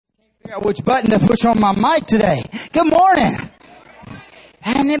Which button to push on my mic today. Good morning.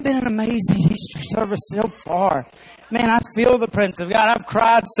 Hasn't it been an amazing Easter service so far? Man, I feel the presence of God. I've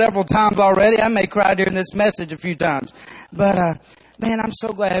cried several times already. I may cry during this message a few times. But, man, I'm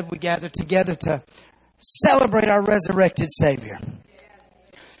so glad we gathered together to celebrate our resurrected Savior.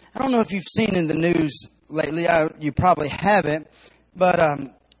 I don't know if you've seen in the news lately. You probably haven't. But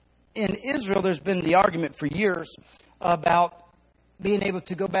in Israel, there's been the argument for years about being able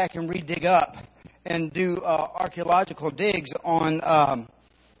to go back and re-dig up and do archaeological digs on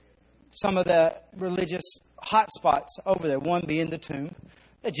some of the religious hot spots over there, one being the tomb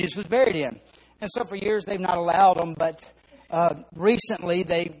that Jesus was buried in. And so for years they've not allowed them, but recently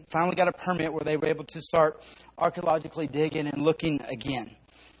they finally got a permit where they were able to start archaeologically digging and looking again.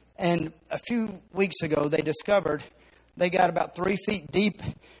 And a few weeks ago they discovered they got about 3 feet deep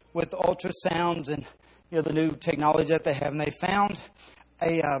with ultrasounds and the new technology that they have, and they found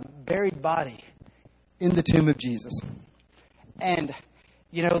a buried body in the tomb of Jesus. And,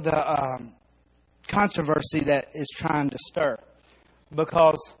 the controversy that is trying to stir.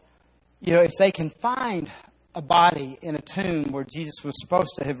 Because, if they can find a body in a tomb where Jesus was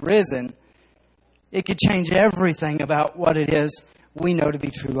supposed to have risen, it could change everything about what it is we know to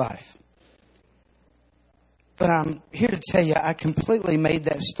be true life. But I'm here to tell you, I completely made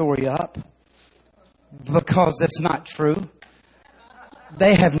that story up. Because it's not true.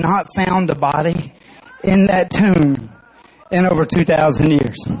 They have not found a body in that tomb in over 2,000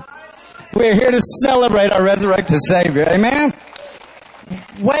 years. We're here to celebrate our resurrected Savior. Amen?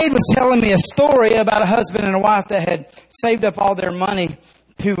 Wade was telling me a story about a husband and a wife that had saved up all their money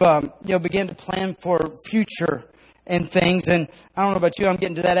to begin to plan for future and things. And I don't know about you, I'm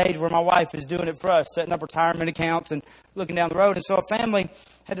getting to that age where my wife is doing it for us, setting up retirement accounts and looking down the road. And so a family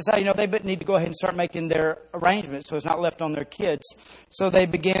had decided, they need to go ahead and start making their arrangements so it's not left on their kids. So they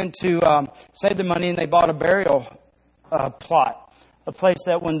began to save the money, and they bought a burial plot, a place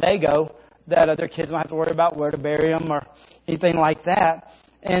that when they go, that their kids don't have to worry about where to bury them or anything like that.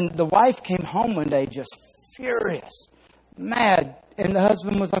 And the wife came home one day just furious, mad. And the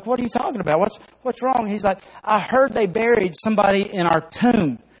husband was like, "What are you talking about? What's wrong?" He's like, "I heard they buried somebody in our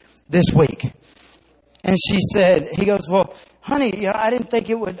tomb this week." And he goes, "Well, honey, I didn't think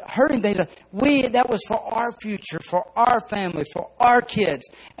it would hurt anything." That was for our future, for our family, for our kids.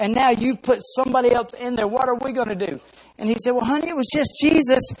 And now you've put somebody else in there. What are we going to do? And he said, "Well, honey, it was just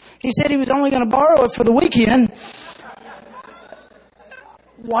Jesus. He said he was only going to borrow it for the weekend."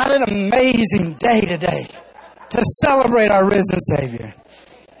 What an amazing day today to celebrate our risen Savior.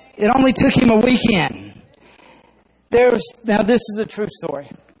 It only took him a weekend. Now this is a true story.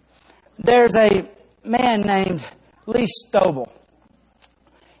 There's a man named Lee Strobel.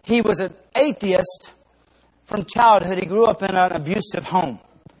 He was an atheist from childhood. He grew up in an abusive home.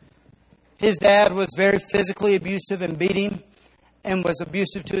 His dad was very physically abusive and beat him and was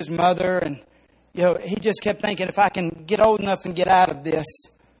abusive to his mother. And, he just kept thinking, if I can get old enough and get out of this,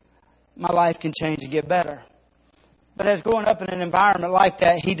 my life can change and get better. But as growing up in an environment like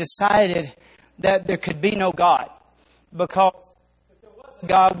that, he decided that there could be no God. Because if there was a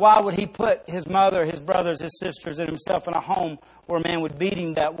God, why would he put his mother, his brothers, his sisters, and himself in a home where a man would beat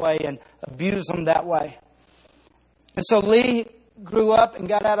him that way and abuse him that way? And so Lee grew up and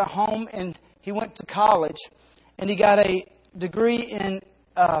got out of home, and he went to college, and he got a degree in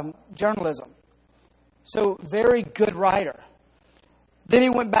journalism. So very good writer. Then he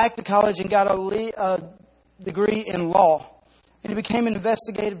went back to college and got a degree in law, and he became an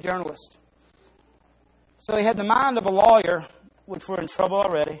investigative journalist. So he had the mind of a lawyer, which we're in trouble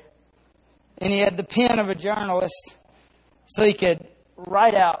already, and he had the pen of a journalist, so he could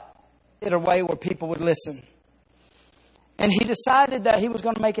write out in a way where people would listen. And he decided that he was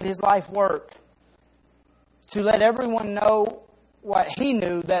going to make it his life work to let everyone know what he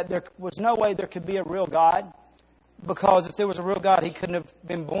knew, that there was no way there could be a real God, because if there was a real God, he couldn't have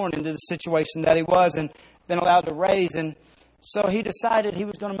been born into the situation that he was and been allowed to raise. And so he decided he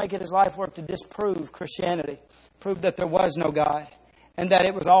was going to make it his life work to disprove Christianity, prove that there was no God and that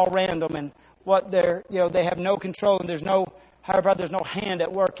it was all random and they have no control and there's no hand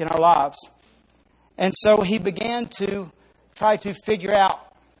at work in our lives. And so he began to try to figure out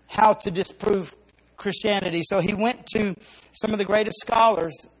how to disprove Christianity. So he went to some of the greatest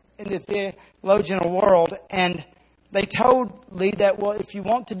scholars in the theological world, and they told Lee that, if you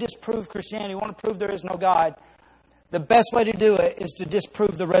want to disprove Christianity, you want to prove there is no God, the best way to do it is to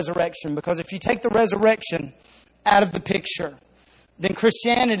disprove the resurrection. Because if you take the resurrection out of the picture, then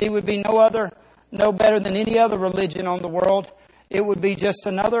Christianity would be no better than any other religion on the world. It would be just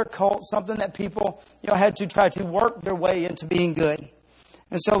another cult, something that people had to try to work their way into being good.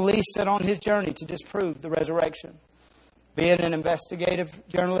 And so Lee set on his journey to disprove the resurrection. Being in investigative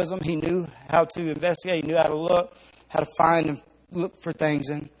journalism, he knew how to investigate. He knew how to look, how to find and look for things.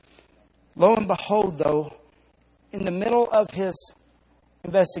 And lo and behold, though, in the middle of his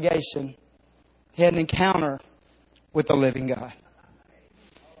investigation, he had an encounter with the living God.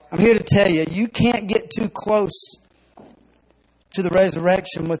 I'm here to tell you, you can't get too close to the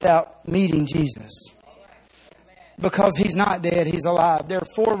resurrection without meeting Jesus. Because He's not dead, He's alive. There are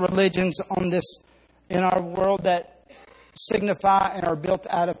 4 religions in our world that signify and are built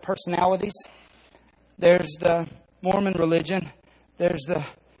out of personalities. There's the Mormon religion. There's the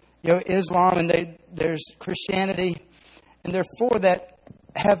Islam, and there's Christianity. And there are 4 that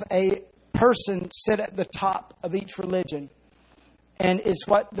have a person sit at the top of each religion. And it's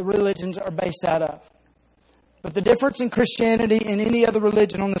what the religions are based out of. But the difference in Christianity and any other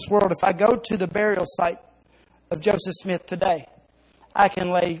religion on this world, if I go to the burial site of Joseph Smith today, I can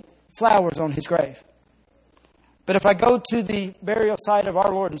lay flowers on his grave. But if I go to the burial site of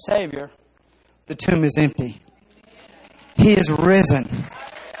our Lord and Savior, the tomb is empty. He is risen.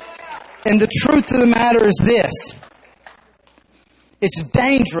 And the truth of the matter is this. It's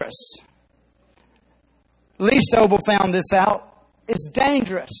dangerous. Lee Strobel found this out. It's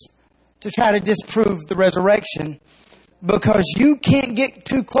dangerous to try to disprove the resurrection because you can't get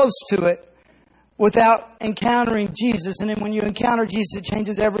too close to it without encountering Jesus. And then when you encounter Jesus, it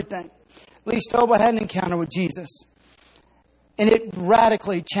changes everything. Lee Strobel had an encounter with Jesus. And it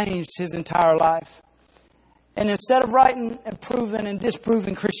radically changed his entire life. And instead of writing and proving and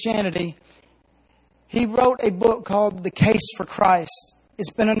disproving Christianity, he wrote a book called The Case for Christ.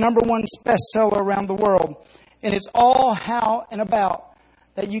 It's been a #1 bestseller around the world. And it's all how and about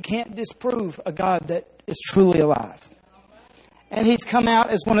that you can't disprove a God that is truly alive. And he's come out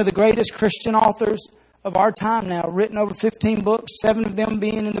as one of the greatest Christian authors of our time now, written over 15 books, 7 of them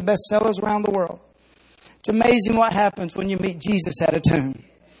being in the bestsellers around the world. It's amazing what happens when you meet Jesus at a tomb.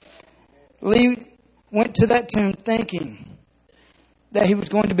 Lee went to that tomb thinking that he was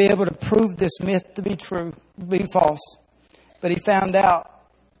going to be able to prove this myth to be true, be false. But he found out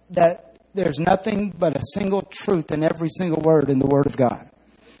that there's nothing but a single truth in every single word in the Word of God.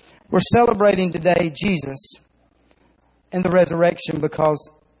 We're celebrating today Jesus and the resurrection because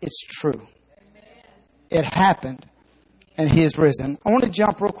it's true. It happened and He is risen. I want to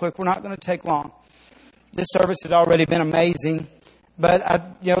jump real quick. We're not going to take long. This service has already been amazing.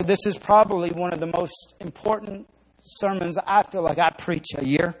 But this is probably one of the most important sermons I feel like I preach a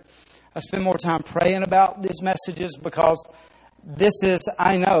year. I spend more time praying about these messages because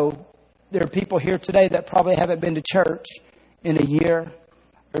I know there are people here today that probably haven't been to church in a year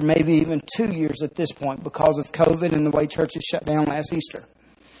or maybe even 2 years at this point because of COVID and the way churches shut down last Easter.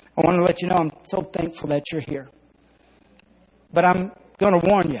 I want to let you know I'm so thankful that you're here. But I'm going to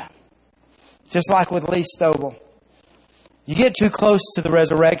warn you, just like with Lee Strobel, you get too close to the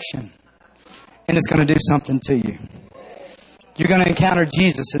resurrection and it's going to do something to you. You're going to encounter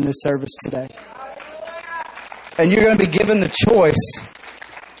Jesus in this service today. And you're going to be given the choice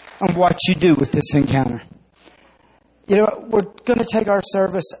on what you do with this encounter. We're going to take our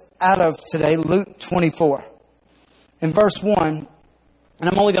service out of today, Luke 24. In verse 1, and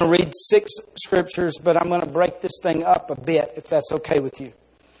I'm only going to read 6 scriptures, but I'm going to break this thing up a bit, if that's okay with you.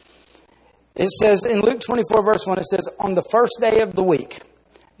 It says, in Luke 24, verse 1, it says, on the first day of the week.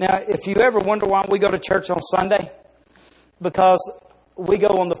 Now, if you ever wonder why we go to church on Sunday, because we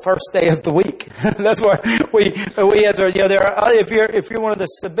go on the first day of the week. That's where we as if you're one of the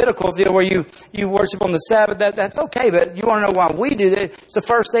sabbaticals, where you worship on the Sabbath, that's okay. But you want to know why we do that? It's the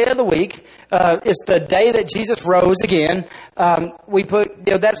first day of the week. It's the day that Jesus rose again. We put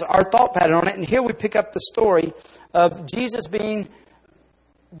that's our thought pattern on it. And here we pick up the story of Jesus being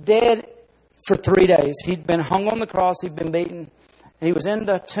dead for 3 days. He'd been hung on the cross. He'd been beaten. And he was in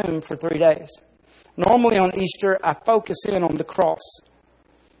the tomb for 3 days. Normally on Easter, I focus in on the cross.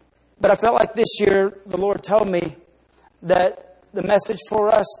 But I felt like this year, the Lord told me that the message for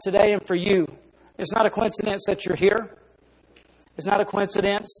us today and for you, it's not a coincidence that you're here. It's not a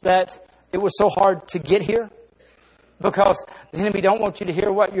coincidence that it was so hard to get here. Because the enemy don't want you to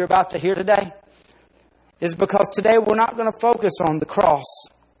hear what you're about to hear today. It's because today we're not going to focus on the cross,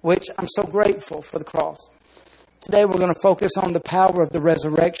 which I'm so grateful for the cross. Today we're going to focus on the power of the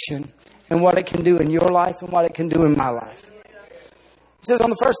resurrection and what it can do in your life and what it can do in my life. It says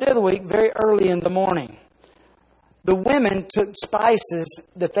on the first day of the week, very early in the morning, the women took spices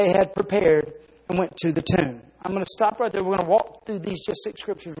that they had prepared and went to the tomb. I'm going to stop right there. We're going to walk through these just 6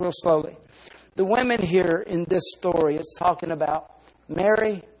 scriptures real slowly. The women here in this story, it's talking about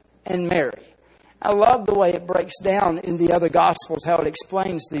Mary and Mary. I love the way it breaks down in the other Gospels, how it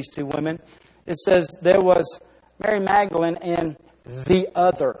explains these two women. It says there was Mary Magdalene and the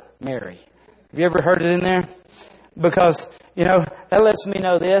other Mary. Have you ever heard it in there? Because, that lets me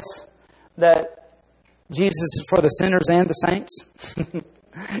know this, that Jesus is for the sinners and the saints.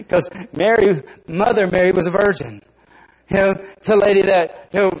 Because Mother Mary was a virgin. The lady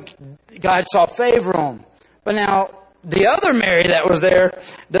that, God saw favor on. But now, the other Mary that was there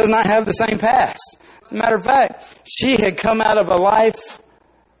does not have the same past. As a matter of fact, she had come out of a life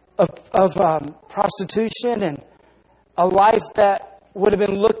of prostitution and a life that would have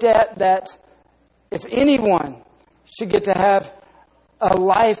been looked at that if anyone should get to have a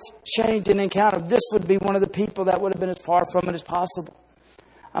life-changing encounter, this would be one of the people that would have been as far from it as possible.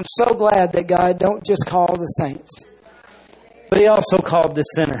 I'm so glad that God don't just call the saints, but He also called the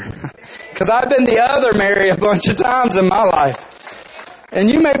sinner. Because I've been the other Mary a bunch of times in my life. And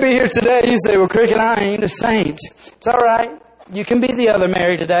you may be here today, you say, well, Cricket, I ain't a saint. It's all right. You can be the other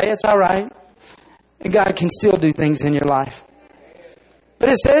Mary today. It's all right. And God can still do things in your life. But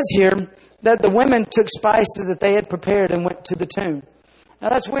it says here that the women took spices that they had prepared and went to the tomb. Now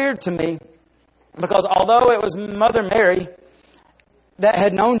that's weird to me, because although it was Mother Mary that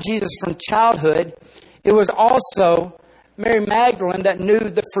had known Jesus from childhood, it was also Mary Magdalene that knew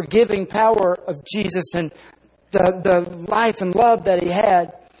the forgiving power of Jesus and the life and love that He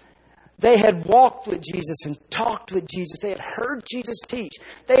had. They had walked with Jesus and talked with Jesus. They had heard Jesus teach.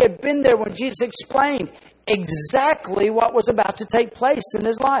 They had been there when Jesus explained exactly what was about to take place in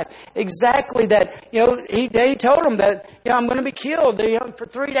His life. Exactly that, He told them that, I'm going to be killed for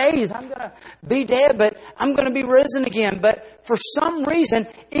 3 days. I'm going to be dead, but I'm going to be risen again. But for some reason,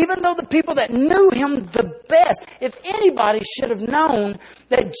 even though the people that knew Him the best, if anybody should have known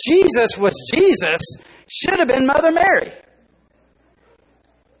that Jesus was Jesus, should have been Mother Mary.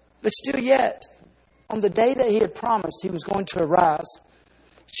 But still yet, on the day that He had promised He was going to arise,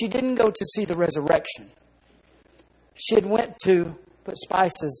 she didn't go to see the resurrection. She had went to put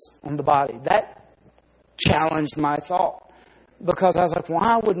spices on the body. That challenged my thought, because I was like,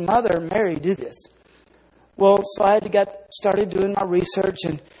 why would Mother Mary do this? Well, so I had to get started doing my research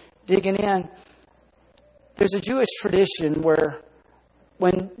and digging in. There's a Jewish tradition where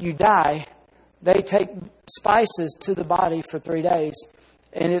when you die, they take spices to the body for 3 days.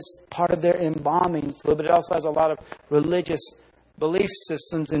 And it's part of their embalming fluid, but it also has a lot of religious belief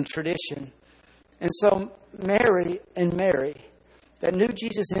systems and tradition. And so Mary, that knew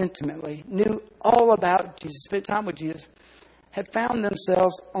Jesus intimately, knew all about Jesus, spent time with Jesus, had found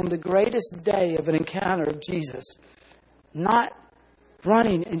themselves on the greatest day of an encounter of Jesus, not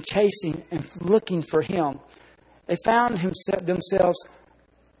running and chasing and looking for Him. They found themselves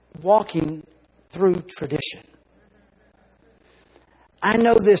walking through tradition. I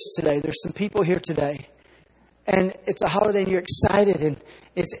know this today. There's some people here today, and it's a holiday and you're excited, and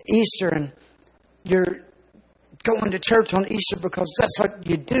it's Easter, and you're going to church on Easter because that's what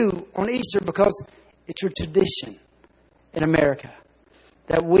you do on Easter, because it's your tradition in America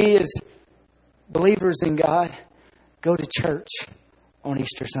that we as believers in God go to church on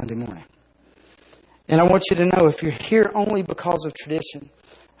Easter Sunday morning. And I want you to know, if you're here only because of tradition,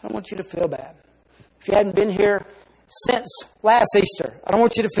 I don't want you to feel bad. If you hadn't been here since last Easter, I don't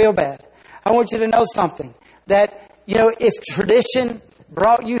want you to feel bad. I want you to know something, that, if tradition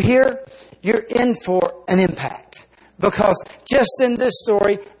brought you here, you're in for an impact. Because just in this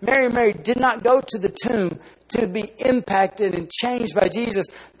story, Mary did not go to the tomb to be impacted and changed by Jesus.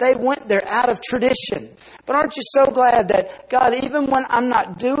 They went there out of tradition. But aren't you so glad that God, even when I'm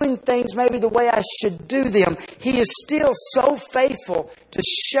not doing things maybe the way I should do them, He is still so faithful to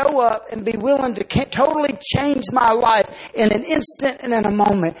show up and be willing to totally change my life in an instant and in a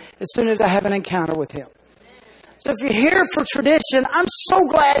moment as soon as I have an encounter with Him. So if you're here for tradition, I'm so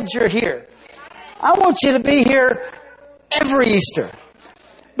glad you're here. I want you to be here every Easter.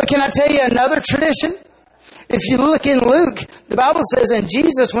 But can I tell you another tradition? If you look in Luke, the Bible says, and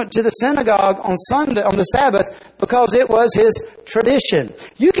Jesus went to the synagogue on Sunday, on the Sabbath, because it was His tradition.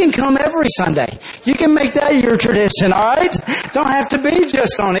 You can come every Sunday. You can make that your tradition, all right? Don't have to be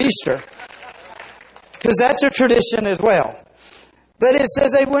just on Easter, because that's a tradition as well. But it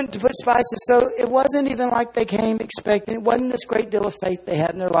says they went to put spices, so it wasn't even like they came expecting. It wasn't this great deal of faith they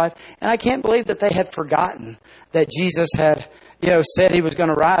had in their life. And I can't believe that they had forgotten that Jesus had, said He was going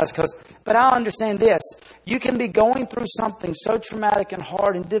to rise. But I understand this. You can be going through something so traumatic and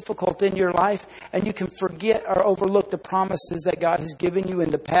hard and difficult in your life, and you can forget or overlook the promises that God has given you in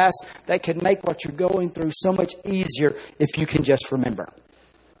the past that could make what you're going through so much easier if you can just remember.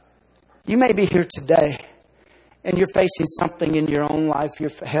 You may be here today, and you're facing something in your own life,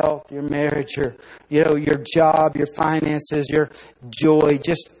 your health, your marriage, your job, your finances, your joy,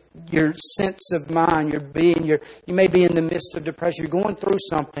 just your sense of mind, your being, you may be in the midst of depression. You're going through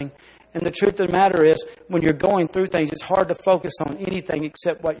something. And the truth of the matter is, when you're going through things, it's hard to focus on anything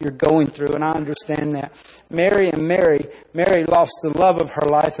except what you're going through. And I understand that. Mary lost the love of her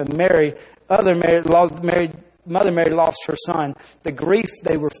life, and Mother Mary lost her son. The grief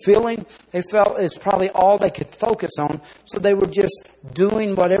they were feeling, they felt is probably all they could focus on. So they were just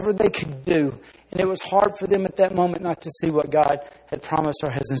doing whatever they could do. And it was hard for them at that moment not to see what God had promised or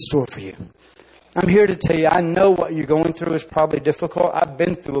has in store for you. I'm here to tell you, I know what you're going through is probably difficult. I've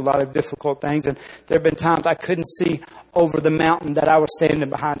been through a lot of difficult things, and there have been times I couldn't see over the mountain that I was standing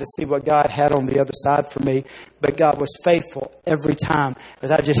behind to see what God had on the other side for me. But God was faithful every time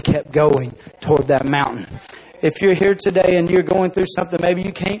as I just kept going toward that mountain. If you're here today and you're going through something, maybe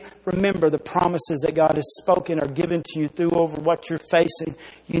you can't remember the promises that God has spoken or given to you through over what you're facing,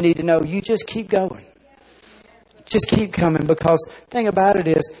 you need to know you just keep going. Just keep coming, because the thing about it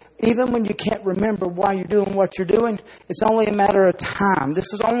is, even when you can't remember why you're doing what you're doing, it's only a matter of time. This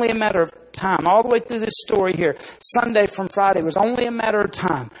was only a matter of time. All the way through this story here, Sunday from Friday was only a matter of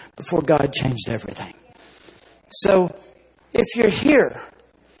time before God changed everything. So if you're here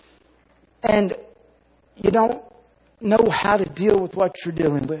and you don't know how to deal with what you're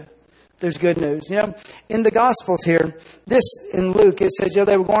dealing with, there's good news. In the Gospels here, this in Luke, it says,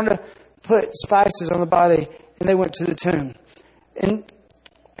 they were going to put spices on the body, and they went to the tomb. And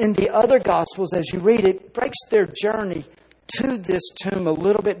in the other Gospels, as you read it, breaks their journey to this tomb a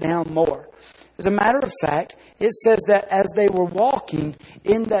little bit down more. As a matter of fact, it says that as they were walking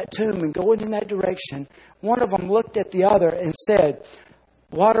in that tomb and going in that direction, one of them looked at the other and said,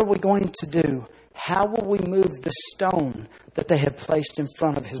 "What are we going to do? How will we move the stone that they had placed in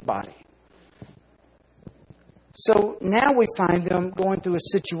front of his body?" So now we find them going through a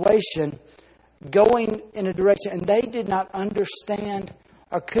situation, going in a direction, and they did not understand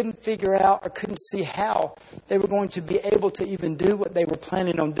or couldn't figure out or couldn't see how they were going to be able to even do what they were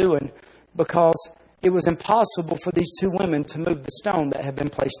planning on doing, because it was impossible for these two women to move the stone that had been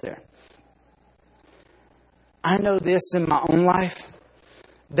placed there. I know this in my own life,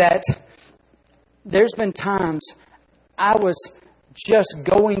 that there's been times I was just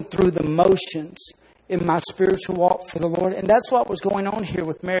going through the motions in my spiritual walk for the Lord. And that's what was going on here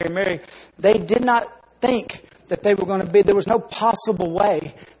with Mary and Mary. They did not think that they were going to be, there was no possible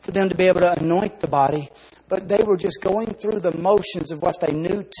way for them to be able to anoint the body. But they were just going through the motions of what they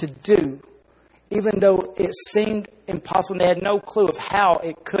knew to do, even though it seemed impossible. They had no clue of how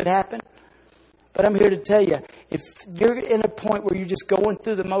it could happen. But I'm here to tell you, if you're in a point where you're just going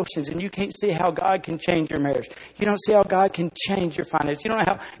through the motions and you can't see how God can change your marriage, you don't see how God can change your finances, you don't know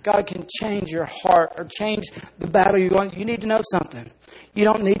how God can change your heart or change the battle you're going, you need to know something. You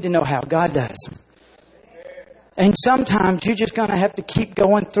don't need to know how. God does. And sometimes you're just going to have to keep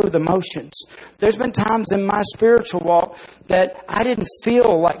going through the motions. There's been times in my spiritual walk that I didn't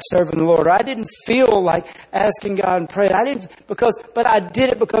feel like serving the Lord. I didn't feel like asking God and praying. But I did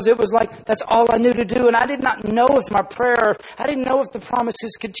it because it was like, that's all I knew to do. And I did not know if my prayer, I didn't know if the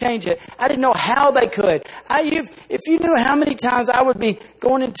promises could change it. I didn't know how they could. If you knew how many times I would be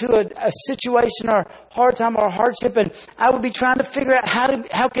going into a situation or a hard time or a hardship, and I would be trying to figure out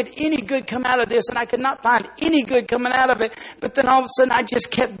how could any good come out of this, and I could not find any good coming out of it. But then all of a sudden I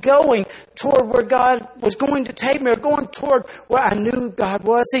just kept going toward where God was going to take me, or going toward where I knew God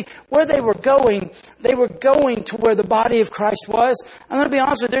was. See, where they were going to where the body of Christ was. I'm going to be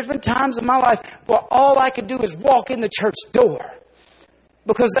honest with you, there's been times in my life where all I could do is walk in the church door,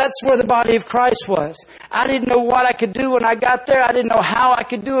 because that's where the body of Christ was. I didn't know what I could do when I got there. I didn't know how I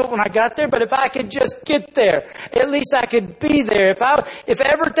could do it when I got there. But if I could just get there, at least I could be there. If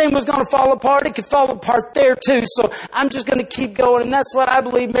everything was going to fall apart, it could fall apart there too. So I'm just going to keep going. And that's what I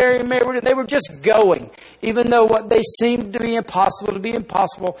believe Mary and Mary were doing. They were just going, even though what they seemed to be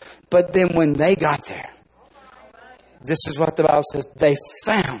impossible. But then when they got there, this is what the Bible says. They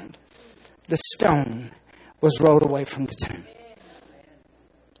found the stone was rolled away from the tomb.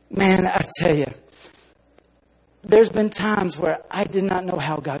 Man, I tell you, there's been times where I did not know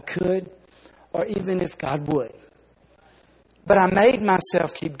how God could, or even if God would. But I made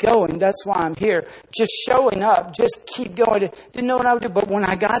myself keep going. That's why I'm here. Just showing up. Just keep going. Didn't know what I would do. But when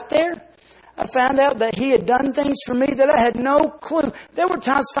I got there, I found out that He had done things for me that I had no clue. There were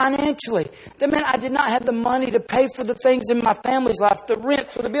times financially that meant I did not have the money to pay for the things in my family's life, the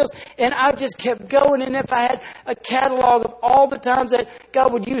rent, for the bills. And I just kept going. And if I had a catalog of all the times that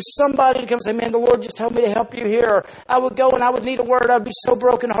God would use somebody to come and say, man, the Lord just told me to help you here. Or I would go and I would need a word. I'd be so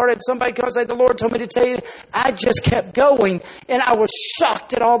brokenhearted. Somebody come and say, the Lord told me to tell you. I just kept going. And I was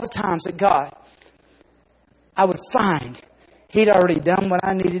shocked at all the times that God, I would find He'd already done what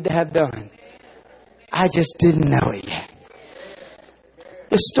I needed to have done. I just didn't know it yet.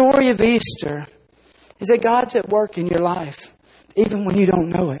 The story of Easter is that God's at work in your life, even when you don't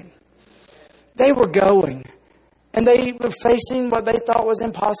know it. They were going, and they were facing what they thought was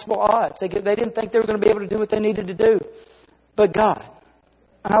impossible odds. They didn't think they were going to be able to do what they needed to do. But God.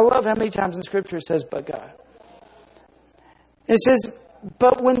 And I love how many times in Scripture it says, but God. It says,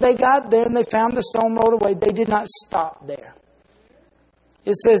 but when they got there and they found the stone rolled away, they did not stop there.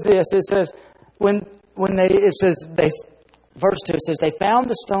 It says this. It says, verse 2, it says, they found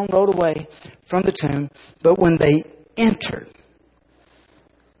the stone rolled away from the tomb, but when they entered.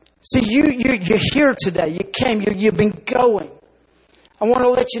 See, you're here today. You came. You've been going. I want to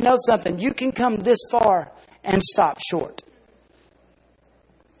let you know something. You can come this far and stop short.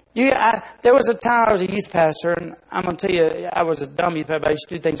 There was a time I was a youth pastor, and I'm going to tell you, I was a dumb youth pastor. I used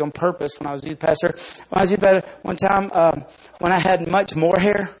to do things on purpose when I was a youth pastor. When I was a youth pastor, one time, when I had much more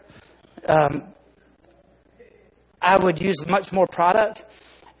hair, I would use much more product.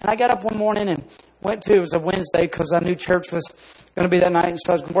 And I got up one morning and it was a Wednesday because I knew church was going to be that night. And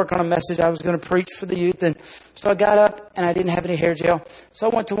so I was going to work on a message I was going to preach for the youth. And so I got up and I didn't have any hair gel. So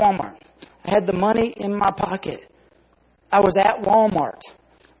I went to Walmart. I had the money in my pocket. I was at Walmart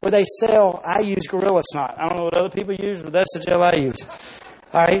where they sell, I use Gorilla Snot. I don't know what other people use, but that's the gel I use.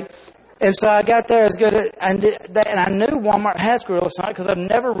 All right. And so I got there as good and I knew Walmart has Gorilla Snot because I've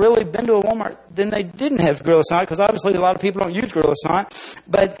never really been to a Walmart. Then they didn't have Gorilla Snot because obviously a lot of people don't use Gorilla Snot.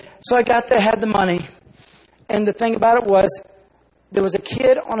 But so I got there, had the money. And the thing about it was there was a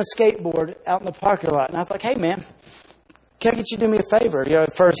kid on a skateboard out in the parking lot. And I was like, hey, man, can I get you to do me a favor? You know,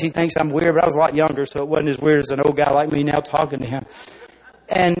 at first he thinks I'm weird, but I was a lot younger, so it wasn't as weird as an old guy like me now talking to him.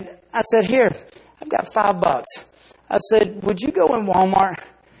 And I said, here, I've got $5. I said, would you go in Walmart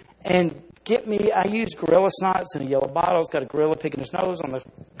and get me, I use Gorilla Snot. It's in a yellow bottle. It's got a gorilla picking his nose on the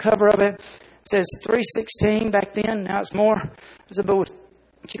cover of it. It says $3.16 back then. Now it's more. I said, but would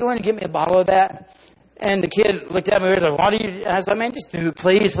you go in and get me a bottle of that? And the kid looked at me and was like, what do you? And I said, man, just do it,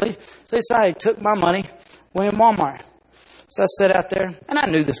 please. So he took my money, went in Walmart. So I sat out there, and I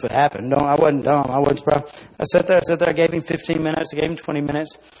knew this would happen. I wasn't dumb. I wasn't surprised. I sat there. I gave him 15 minutes. I gave him 20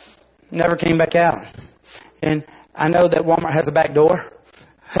 minutes. Never came back out. And I know that Walmart has a back door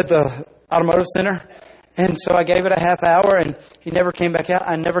at the automotive center. And so I gave it a half hour, and he never came back out.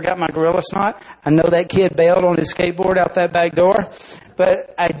 I never got my Gorilla Snot. I know that kid bailed on his skateboard out that back door.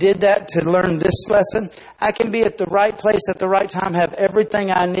 But I did that to learn this lesson. I can be at the right place at the right time, have everything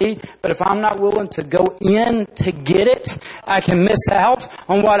I need. But if I'm not willing to go in to get it, I can miss out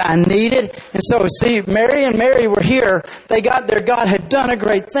on what I needed. And so, see, Mary and Mary were here. They got there. God had done a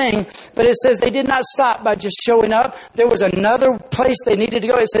great thing. But it says they did not stop by just showing up. There was another place they needed to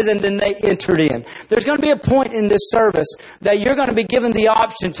go. It says, and then they entered in. There's going to be a point in this service that you're going to be given the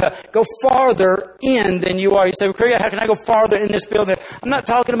option to go farther in than you are. You say, well, Craig, how can I go farther in this building? I'm not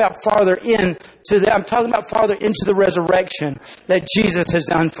talking about farther in to that. I'm talking about farther into the resurrection that Jesus has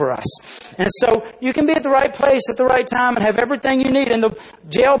done for us. And so you can be at the right place at the right time and have everything you need and the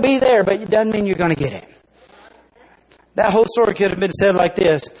gel be there, but it doesn't mean you're going to get it. That whole story could have been said like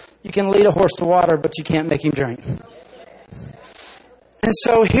this. You can lead a horse to water, but you can't make him drink. And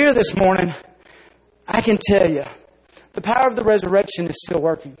so here this morning, I can tell you, the power of the resurrection is still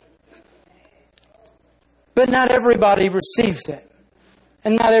working. But not everybody receives it.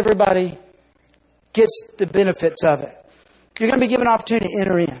 And not everybody gets the benefits of it. You're going to be given an opportunity to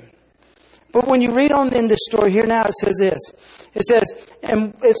enter in. But when you read on in this story here now, it says this. It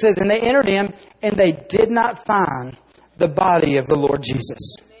says, and they entered in, and they did not find the body of the Lord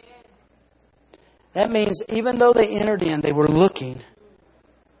Jesus. That means even though they entered in, they were looking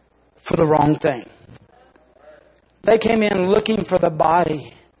for the wrong thing. They came in looking for the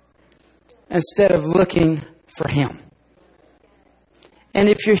body instead of looking for Him. And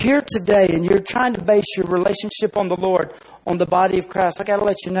if you're here today and you're trying to base your relationship on the Lord, on the body of Christ, I got to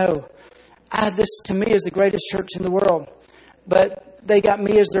let you know, this to me is the greatest church in the world. But they got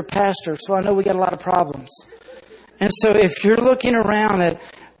me as their pastor, so I know we got a lot of problems. And so if you're looking around at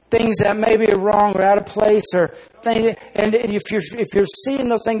things that maybe are wrong or out of place, or things, and if you're seeing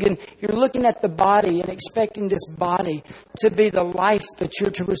those things and you're looking at the body and expecting this body to be the life that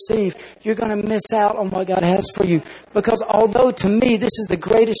you're to receive, you're going to miss out on what God has for you. Because although to me this is the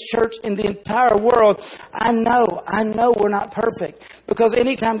greatest church in the entire world, I know we're not perfect. Because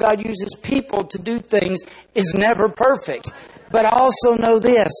anytime God uses people to do things, is never perfect. But I also know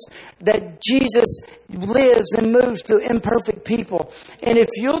this, that Jesus lives and moves through imperfect people. And if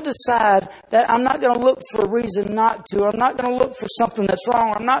you'll decide that I'm not going to look for a reason not to, I'm not going to look for something that's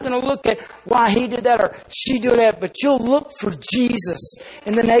wrong, I'm not going to look at why he did that or she did that, but you'll look for Jesus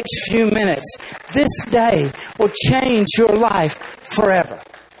in the next few minutes, this day will change your life forever.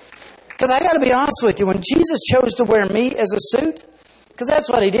 Because I got to be honest with you, when Jesus chose to wear me as a suit, because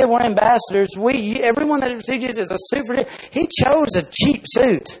that's what he did. We're ambassadors. Everyone that received Jesus is a suit for him. He chose a cheap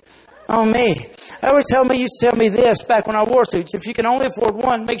suit on me. Used to tell me this back when I wore suits. If you can only afford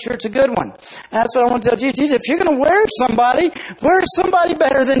one, make sure it's a good one. And that's what I want to tell Jesus. If you're going to wear somebody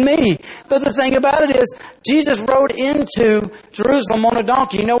better than me. But the thing about it is, Jesus rode into Jerusalem on a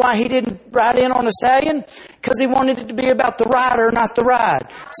donkey. You know why he didn't ride in on a stallion? Because he wanted it to be about the rider, not the ride.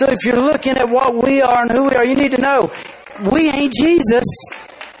 So if you're looking at what we are and who we are, you need to know, we ain't Jesus.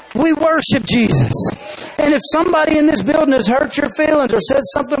 We worship Jesus. And if somebody in this building has hurt your feelings or said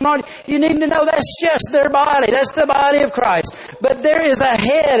something wrong, you need to know that's just their body. That's the body of Christ. But there is a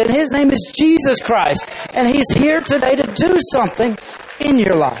head, and his name is Jesus Christ. And he's here today to do something in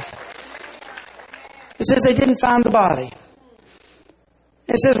your life. It says they didn't find the body.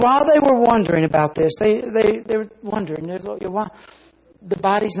 It says while they were wondering about this, they were wondering, why the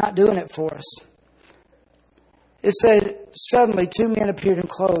body's not doing it for us. It said, suddenly 2 men appeared in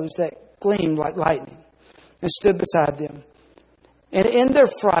clothes that gleamed like lightning and stood beside them. And in their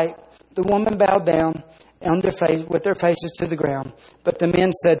fright, the woman bowed down on their face, with their faces to the ground. But the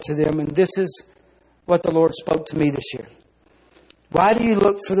men said to them, and this is what the Lord spoke to me this year, why do you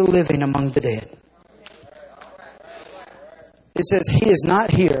look for the living among the dead? It says, he is not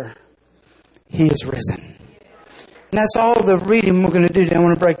here. He is risen. And that's all the reading we're going to do today. I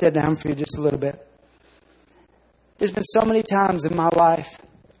want to break that down for you just a little bit. There's been so many times in my life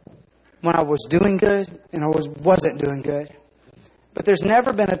when I was doing good and I wasn't doing good. But there's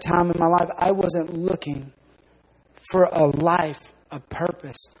never been a time in my life I wasn't looking for a life, a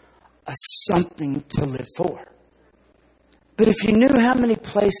purpose, a something to live for. But if you knew how many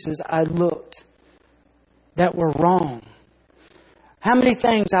places I looked that were wrong, how many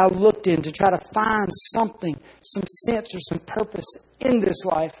things I looked in to try to find something, some sense or some purpose in this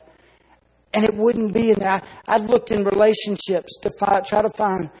life, and it wouldn't be in there. I looked in relationships to try to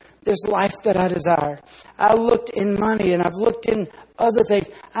find this life that I desired. I looked in money, and I've looked in other things.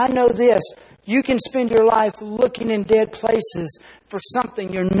 I know this. You can spend your life looking in dead places for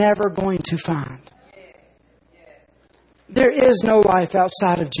something you're never going to find. There is no life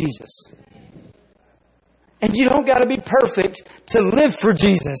outside of Jesus. And you don't got to be perfect to live for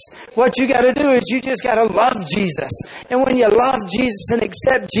Jesus. What you got to do is you just got to love Jesus. And when you love Jesus and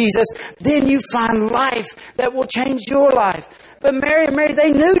accept Jesus, then you find life that will change your life. But Mary and Mary,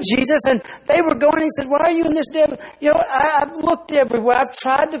 they knew Jesus, and they were going, and he said, why are you in this devil? I've looked everywhere. I've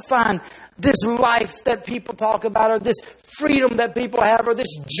tried to find this life that people talk about, or this freedom that people have, or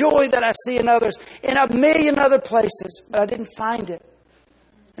this joy that I see in others, in a million other places. But I didn't find it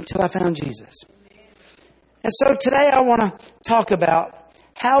until I found Jesus. And so today I want to talk about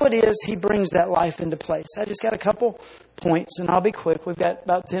how it is he brings that life into place. I just got a couple points, and I'll be quick. We've got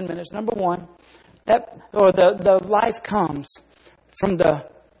about 10 minutes. Number one, the life comes from the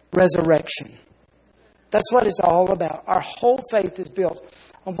resurrection. That's what it's all about. Our whole faith is built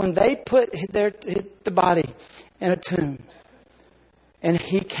on when they put the body in a tomb and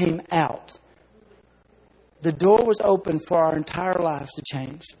he came out. The door was open for our entire lives to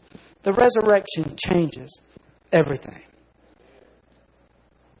change. The resurrection changes everything.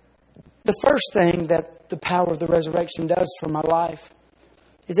 The first thing that the power of the resurrection does for my life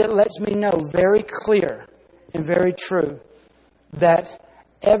is it lets me know very clear and very true that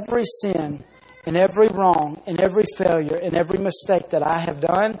every sin and every wrong and every failure and every mistake that I have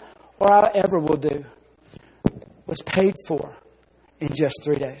done or I ever will do was paid for in just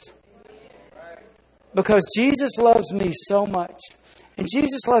 3 days. Because Jesus loves me so much. And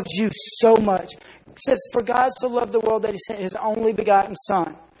Jesus loves you so much. It says, for God so loved the world that he sent his only begotten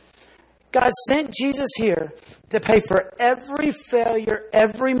Son. God sent Jesus here to pay for every failure,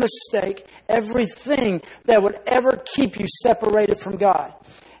 every mistake, everything that would ever keep you separated from God.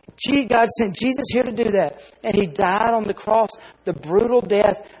 God sent Jesus here to do that. And He died on the cross, the brutal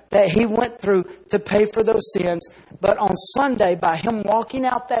death that He went through to pay for those sins. But on Sunday, by Him walking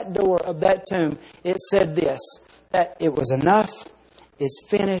out that door of that tomb, it said this, that it was enough, it's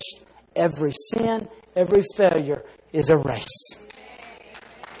finished, every sin, every failure is erased.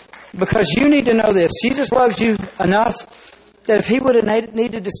 Because you need to know this. Jesus loves you enough that if He would have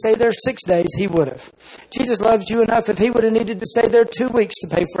needed to stay there 6 days, He would have. Jesus loves you enough if He would have needed to stay there 2 weeks to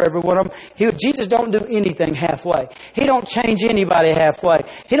pay for every one of them. Jesus don't do anything halfway. He don't change anybody halfway.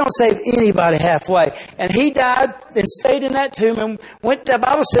 He don't save anybody halfway. And He died and stayed in that tomb and went, the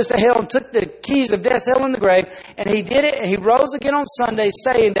Bible says, to hell and took the keys of death, hell, and the grave. And He did it, and He rose again on Sunday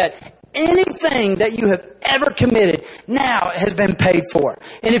saying that anything that you have ever committed now has been paid for.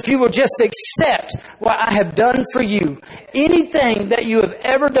 And if you will just accept what I have done for you, anything that you have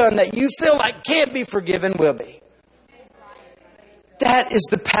ever done that you feel like can't be forgiven will be. That is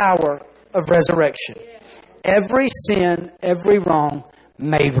the power of resurrection. Every sin, every wrong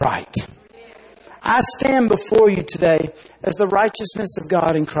made right. I stand before you today as the righteousness of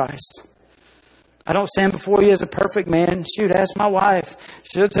God in Christ. I don't stand before you as a perfect man. Shoot, ask my wife.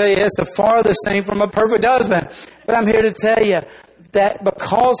 She'll tell you it's the farthest thing from a perfect husband. But I'm here to tell you that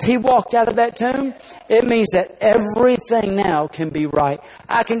because He walked out of that tomb, it means that everything now can be right.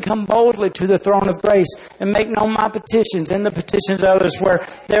 I can come boldly to the throne of grace and make known my petitions and the petitions of others, where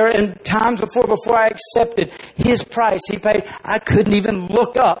there are in times before I accepted His price He paid, I couldn't even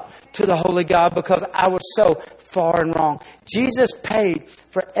look up to the holy God because I was so far and wrong. Jesus paid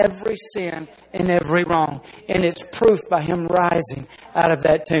for every sin and every wrong. And it's proof by Him rising out of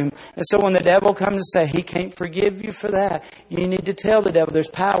that tomb. And so when the devil comes and says He can't forgive you for that, you need to tell the devil there's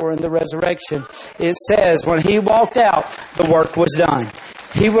power in the resurrection. It says when He walked out, the work was done.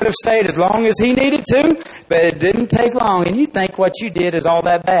 He would have stayed as long as He needed to, but it didn't take long. And you think what you did is all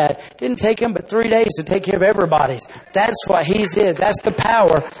that bad. It didn't take Him but 3 days to take care of everybody's. That's what He did. That's the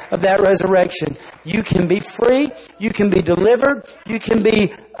power of that resurrection. You can be free. You can be delivered. You can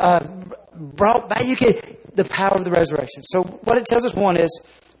be brought back. The power of the resurrection. So what it tells us, one, is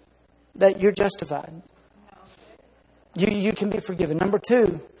that you're justified. You can be forgiven. Number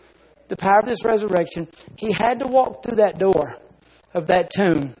two, the power of this resurrection. He had to walk through that door of that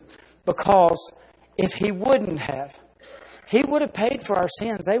tomb, because if He wouldn't have, He would have paid for our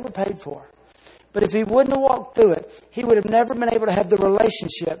sins. They were paid for. But if He wouldn't have walked through it, He would have never been able to have the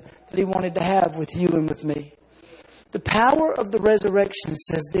relationship that He wanted to have with you and with me. The power of the resurrection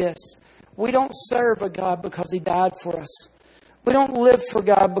says this: we don't serve a God because He died for us. We don't live for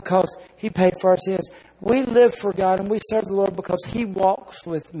God because He paid for our sins. We live for God and we serve the Lord because He walks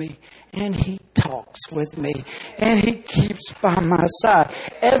with me and He talks with me and He keeps by my side.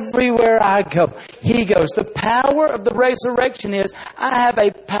 Everywhere I go, He goes. The power of the resurrection is I have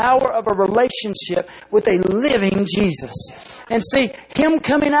a power of a relationship with a living Jesus. And see, Him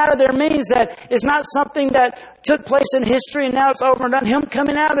coming out of there means that it's not something that took place in history and now it's over and done. Him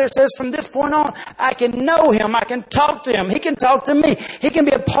coming out of there says from this point on, I can know Him. I can talk to Him. He can talk to me. He can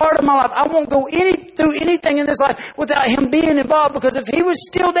be a part of my life. I won't go through anything in this life without Him being involved, because if He was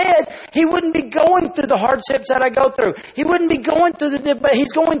still dead, He wouldn't be going through the hardships that I go through. He wouldn't be going through but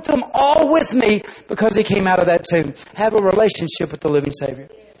He's going through them all with me because He came out of that tomb. Have a relationship with the living Savior.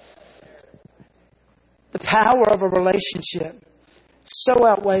 The power of a relationship so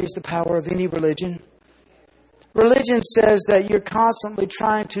outweighs the power of any religion. Religion says that you're constantly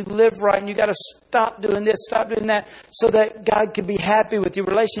trying to live right and you got to stop doing this, stop doing that, so that God can be happy with you.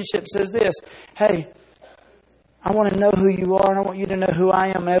 Relationship says this: hey, I want to know who you are and I want you to know who I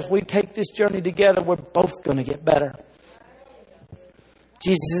am. And as we take this journey together, we're both going to get better.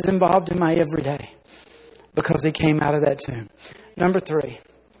 Jesus is involved in my everyday because He came out of that tomb. Number three,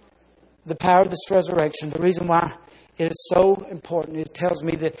 the power of this resurrection. The reason why it is so important, it tells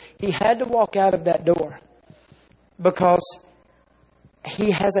me that He had to walk out of that door because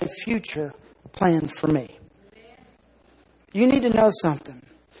He has a future planned for me. You need to know something.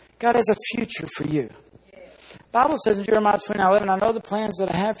 God has a future for you. The Bible says in Jeremiah 29:11, I know the plans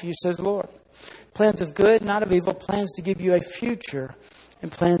that I have for you, says the Lord. Plans of good, not of evil, plans to give you a future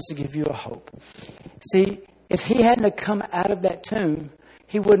and plans to give you a hope. See, if He hadn't have come out of that tomb,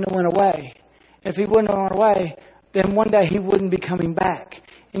 He wouldn't have went away. If He wouldn't have went away, then one day He wouldn't be coming back.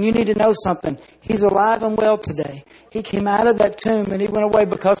 And you need to know something. He's alive and well today. He came out of that tomb and He went away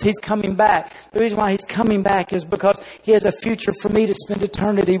because He's coming back. The reason why He's coming back is because He has a future for me to spend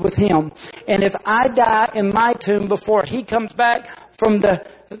eternity with Him. And if I die in my tomb before He comes back, from the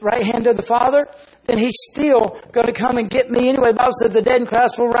right hand of the Father, then He's still going to come and get me anyway. The Bible says the dead in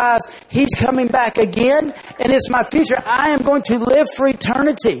Christ will rise. He's coming back again, and it's my future. I am going to live for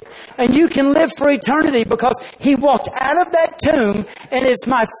eternity. And you can live for eternity because He walked out of that tomb, and it's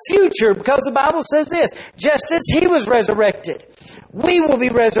my future because the Bible says this, just as He was resurrected, we will be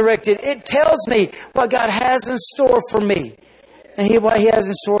resurrected. It tells me what God has in store for me and what He has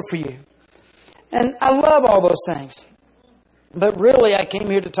in store for you. And I love all those things. But really, I came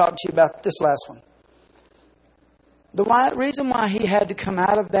here to talk to you about this last one. The reason why He had to come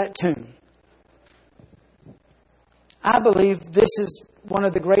out of that tomb, I believe this is one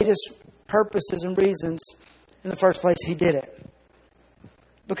of the greatest purposes and reasons in the first place He did it.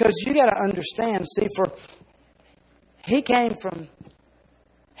 Because you got to understand, see, He came from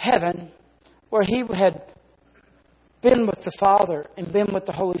heaven where He had been with the Father and been with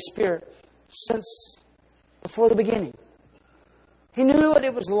the Holy Spirit since before the beginning. He knew what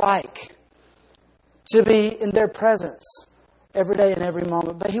it was like to be in their presence every day and every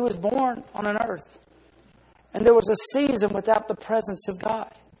moment. But He was born on an earth. And there was a season without the presence of God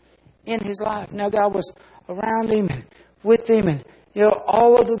in His life. Now God was around Him and with Him and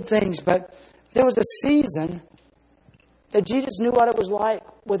all of the things. But there was a season that Jesus knew what it was like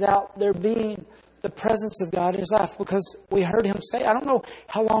without there being the presence of God in His life. Because we heard Him say, I don't know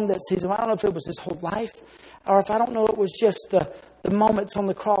how long that season was. I don't know if it was His whole life. Or if I don't know it was just the moments on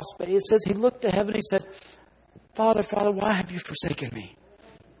the cross. But it says He looked to heaven and He said, Father, Father, why have you forsaken me?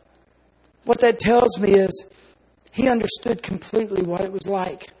 What that tells me is He understood completely what it was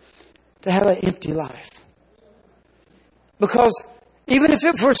like to have an empty life. Because even if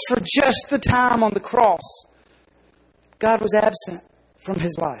it was for just the time on the cross, God was absent from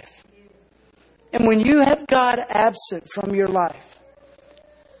His life. And when you have God absent from your life,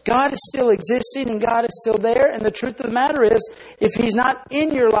 God is still existing and God is still there. And the truth of the matter is, if He's not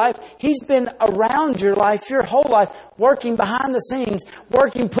in your life, He's been around your life, your whole life, working behind the scenes,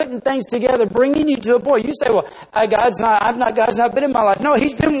 working, putting things together, bringing you to a point. You say, well, God's not been in my life. No,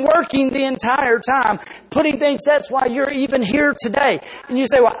 He's been working the entire time, putting things. That's why you're even here today. And you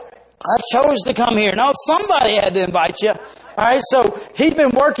say, well, I chose to come here. No, somebody had to invite you. All right, so He's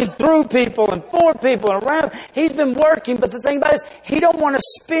been working through people and for people and around. He's been working, but the thing about it is, He don't want to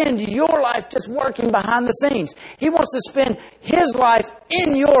spend your life just working behind the scenes. He wants to spend His life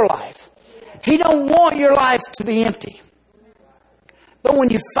in your life. He don't want your life to be empty. But when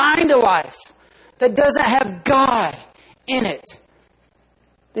you find a life that doesn't have God in it,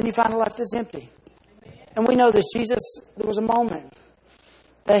 then you find a life that's empty. And we know this. Jesus, there was a moment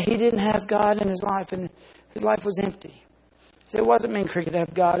that He didn't have God in His life and His life was empty. See, it wasn't mean cricket to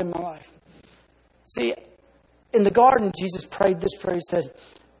have God in my life. See, in the garden, Jesus prayed this prayer. He said,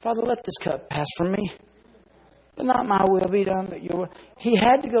 Father, let this cup pass from me. But not my will be done, but your will. He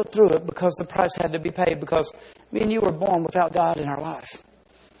had to go through it because the price had to be paid, because me and you were born without God in our life.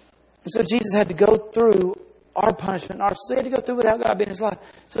 And so Jesus had to go through our punishment. He had to go through without God being in His life.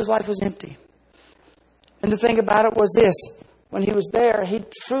 So His life was empty. And the thing about it was this. When He was there, He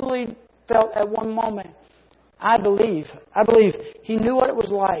truly felt at one moment, I believe He knew what it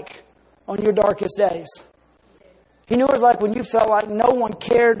was like on your darkest days. He knew what it was like when you felt like no one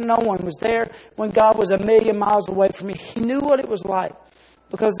cared, no one was there, when God was 1,000,000 miles away from you. He knew what it was like,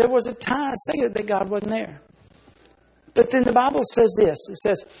 because there was a time, second, that God wasn't there. But then the Bible says this. It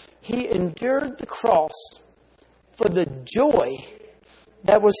says, He endured the cross for the joy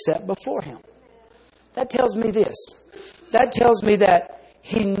that was set before Him. That tells me this. That tells me that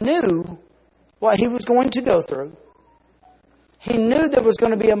He knew what He was going to go through. He knew there was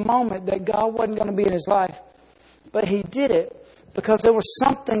going to be a moment that God wasn't going to be in His life. But He did it because there was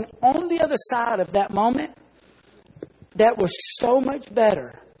something on the other side of that moment that was so much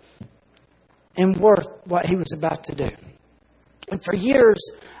better and worth what He was about to do. And for years,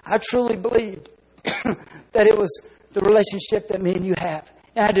 I truly believed that it was the relationship that me and you have.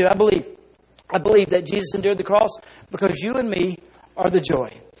 And I do. I believe that Jesus endured the cross because you and me are the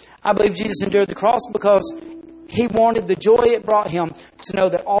joy. I believe Jesus endured the cross because He wanted the joy it brought Him to know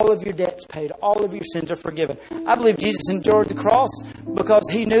that all of your debts paid, all of your sins are forgiven. I believe Jesus endured the cross because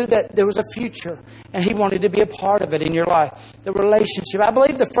He knew that there was a future and He wanted to be a part of it in your life. The relationship. I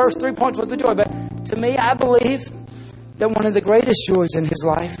believe the first 3 points were the joy. But to me, I believe that one of the greatest joys in His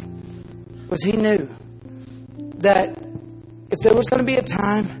life was He knew that if there was going to be a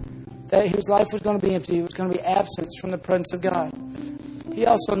time that His life was going to be empty, He was going to be absent from the presence of God. He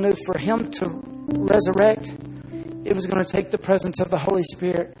also knew for Him to resurrect, it was going to take the presence of the Holy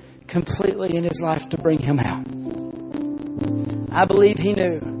Spirit completely in His life to bring Him out. I believe He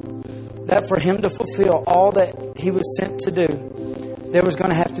knew that for Him to fulfill all that He was sent to do, there was going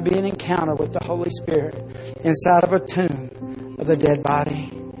to have to be an encounter with the Holy Spirit inside of a tomb of a dead body.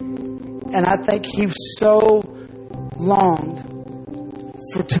 And I think he so longed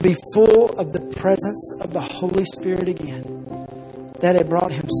to be full of the presence of the Holy Spirit again, that it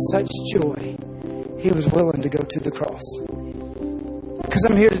brought him such joy, he was willing to go to the cross. Because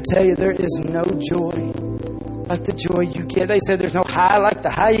I'm here to tell you, there is no joy like the joy you get. They say there's no high like the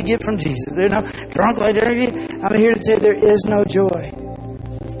high you get from Jesus. There's no drunk like that. I'm here to tell you, there is no joy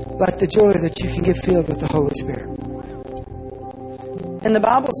like the joy that you can get filled with the Holy Spirit. And the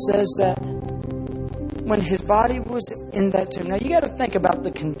Bible says that when his body was in that tomb. Now you got to think about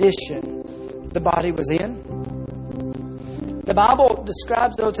the condition the body was in. The Bible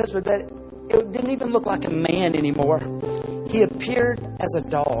describes the Old Testament that it didn't even look like a man anymore. He appeared as a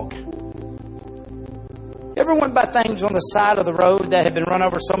dog. Ever went by things on the side of the road that had been run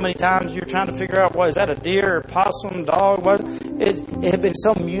over so many times, you're trying to figure out, what is that, a deer, or possum, dog? What? It had been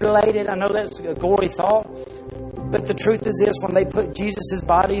so mutilated. I know that's a gory thought. But the truth is this, when they put Jesus'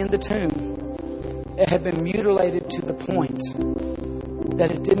 body in the tomb, it had been mutilated to the point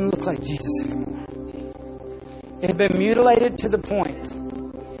that it didn't look like Jesus anymore. It had been mutilated to the point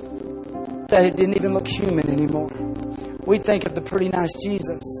that it didn't even look human anymore. We think of the pretty nice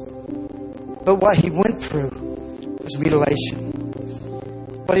Jesus, but what he went through was mutilation.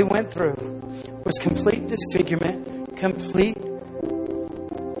 What he went through was complete disfigurement, complete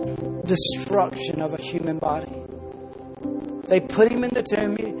destruction of a human body. They put him in the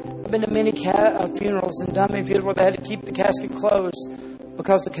tomb. I've been to many funerals and done many funerals where they had to keep the casket closed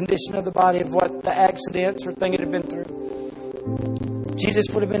because of the condition of the body, of what the accidents or thing it had been through. Jesus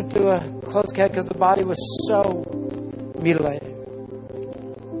would have been through a closed casket because the body was so mutilated.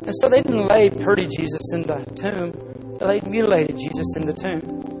 And so they didn't lay pretty Jesus in the tomb. They laid mutilated Jesus in the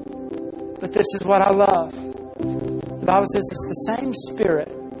tomb. But this is what I love. The Bible says it's the same Spirit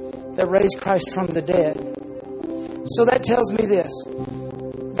that raised Christ from the dead. So that tells me this,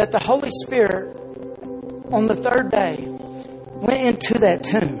 that the Holy Spirit on the third day went into that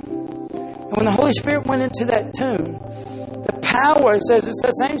tomb. And when the Holy Spirit went into that tomb, the power, it says it's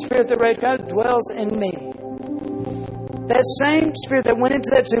the same Spirit that raised Christ dwells in me. That same Spirit that went into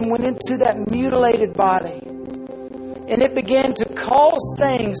that tomb went into that mutilated body. And it began to cause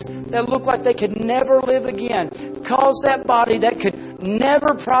things that looked like they could never live again. Cause that body that could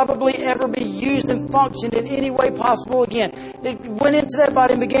never probably ever be used and functioned in any way possible again. It went into that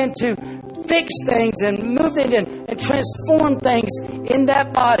body and began to fix things and move it and transform things in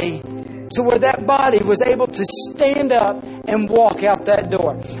that body to where that body was able to stand up and walk out that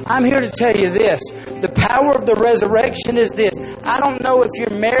door. I'm here to tell you this. The power of the resurrection is this. I don't know if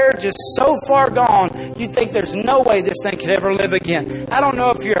your marriage is so far gone, you think there's no way this thing could ever live again. I don't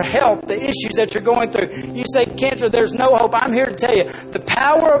know if your health, the issues that you're going through, you say cancer, there's no hope. I'm here to tell you, the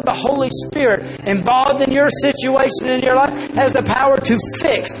power of the Holy Spirit involved in your situation in your life has the power to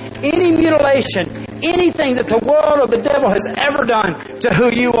fix any mutilation, anything that the world or the devil has ever done to who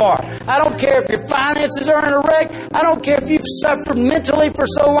you are. I don't care if your finances are in a wreck. I don't care if you've suffered mentally for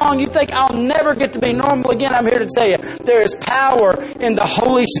so long you think I'll never get to be normal again. I'm here to tell you, there is power in the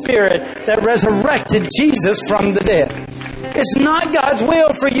Holy Spirit that resurrected Jesus from the dead. It's not God's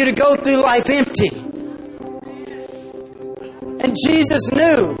will for you to go through life empty. And Jesus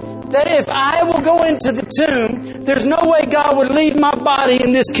knew that if I will go into the tomb, there's no way God would leave my body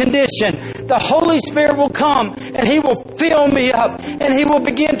in this condition. The Holy Spirit will come and He will fill me up and He will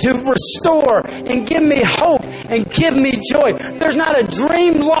begin to restore and give me hope and give me joy. There's not a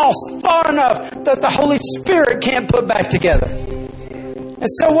dream lost far enough that the Holy Spirit can't put back together. And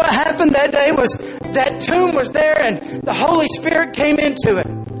so what happened that day was that tomb was there and the Holy Spirit came into it.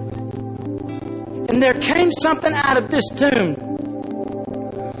 And there came something out of this tomb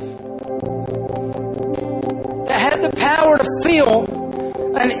that had the power to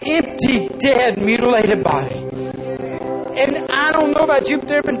fill an empty, dead, mutilated body. And I don't know about you, but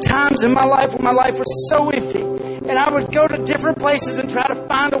there have been times in my life when my life was so empty. And I would go to different places and try to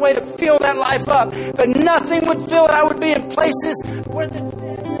find a way to fill that life up. But nothing would fill it. I would be in places where the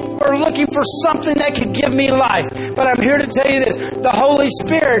dead were looking for something that could give me life. But I'm here to tell you this. The Holy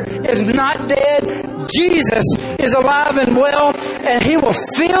Spirit is not dead. Jesus is alive and well. And He will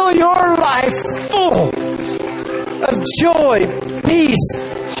fill your life full of joy, peace,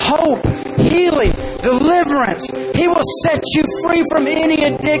 hope, healing, deliverance. He will set you free from any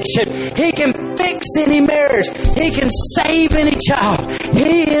addiction. He can fix any marriage. He can save any child.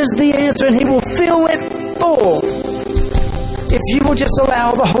 He is the answer, and He will fill it full if you will just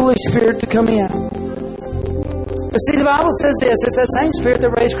allow the Holy Spirit to come in. But see, the Bible says this. It's that same Spirit that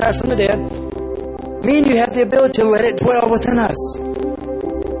raised Christ from the dead. Me and you have the ability to let it dwell within us.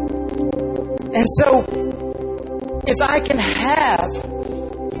 And so, if I can have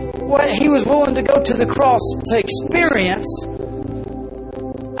what He was willing to go to the cross to experience,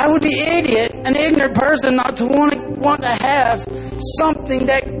 I would be an ignorant person not to want to have something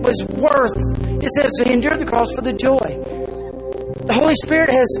that was worth. It says He endured the cross for the joy. The Holy Spirit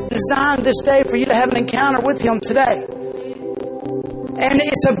has designed this day for you to have an encounter with Him today. And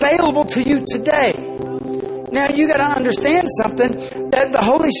it's available to you today. Now you got to understand something, that the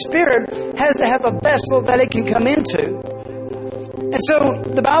Holy Spirit has to have a vessel that it can come into. And so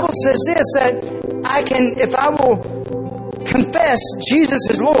the Bible says this, that if I will confess Jesus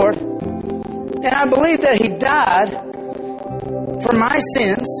is Lord, and I believe that He died for my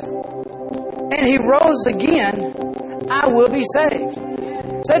sins, and He rose again, I will be saved.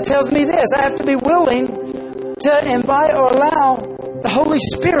 So that tells me this, I have to be willing to invite or allow the Holy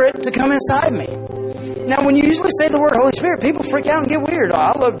Spirit to come inside me. Now, when you usually say the word Holy Spirit, people freak out and get weird. Oh,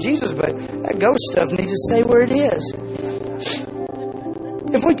 I love Jesus, but that ghost stuff needs to stay where it is.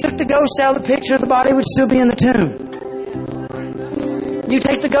 If we took the ghost out of the picture, the body would still be in the tomb. You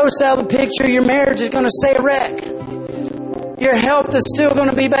take the ghost out of the picture, your marriage is going to stay a wreck. Your health is still going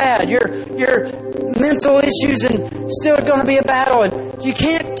to be bad. Your mental issues and still going to be a battle. And you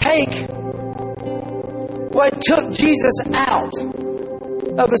can't take what took Jesus out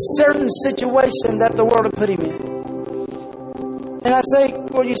of a certain situation that the world had put Him in. And I say,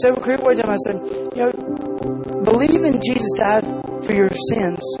 well, you say, well, Creep, wait a minute. I said, believing Jesus died for your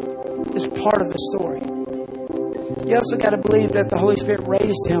sins is part of the story. You also got to believe that the Holy Spirit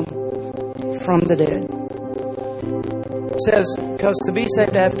raised Him from the dead. It says, because to be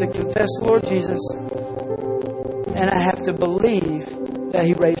saved, I have to confess the Lord Jesus, and I have to believe that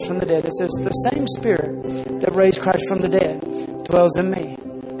He raised from the dead. It says, the same Spirit that raised Christ from the dead dwells in me.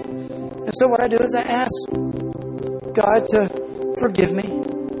 And so what I do is I ask God to forgive me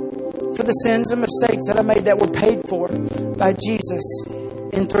for the sins and mistakes that I made that were paid for by Jesus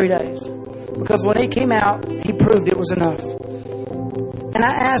in 3 days. Because when He came out, He proved it was enough. And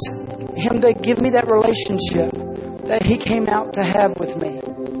I ask Him to give me that relationship that He came out to have with me.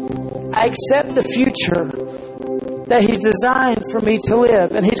 I accept the future that He's designed for me to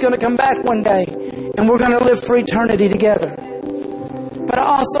live. And He's going to come back one day, and we're going to live for eternity together. But I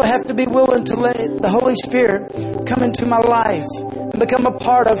also have to be willing to let the Holy Spirit come into my life and become a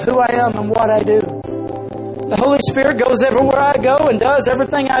part of who I am and what I do. The Holy Spirit goes everywhere I go and does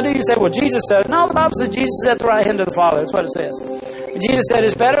everything I do. You say, well, Jesus does. No, the Bible says Jesus is at the right hand of the Father. That's what it says. Jesus said,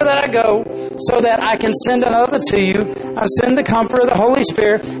 it's better that I go so that I can send another to you. I'll send the Comforter, the Holy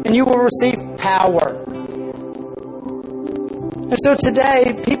Spirit, and you will receive power. And so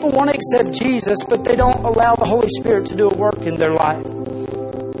today, people want to accept Jesus, but they don't allow the Holy Spirit to do a work in their life.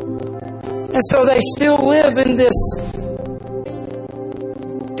 And so they still live in this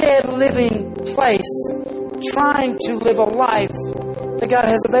dead living place, trying to live a life that God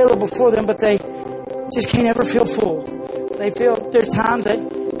has available for them, but they just can't ever feel full. There's times that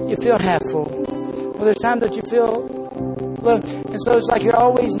you feel half full. Well, there's times that you feel low. And so it's like you're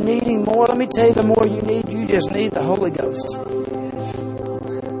always needing more. Let me tell you, the more you need, you just need the Holy Ghost.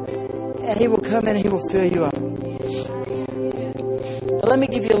 And He will come in and He will fill you up. But let me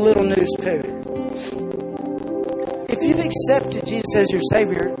give you a little news too. If you've accepted Jesus as your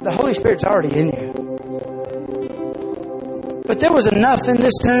Savior, the Holy Spirit's already in you. But there was enough in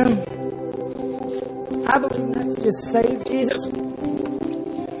this tomb. I believe not to just save Jesus,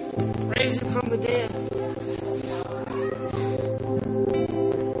 raise Him from the dead.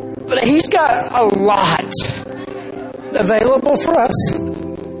 But He's got a lot available for us.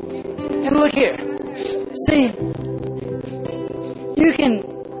 And look here. See, you can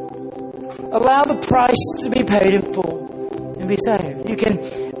allow the price to be paid in full and be saved. You can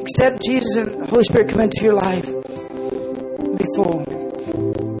accept Jesus and the Holy Spirit come into your life and be full.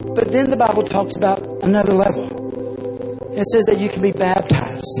 But then the Bible talks about another level. It says that you can be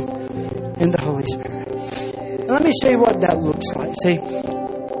baptized in the Holy Spirit. And let me show you what that looks like. See,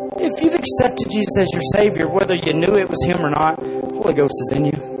 if you've accepted Jesus as your Savior, whether you knew it was Him or not, the Holy Ghost is in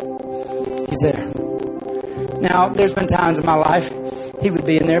you. He's there. Now, there's been times in my life He would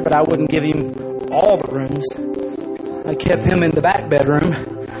be in there, but I wouldn't give Him all the rooms. I kept Him in the back bedroom,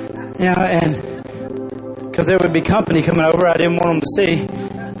 and because there would be company coming over I didn't want them to see.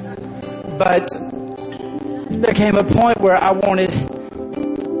 But there came a point where I wanted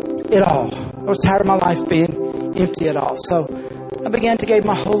it all. I was tired of my life being empty at all. So I began to give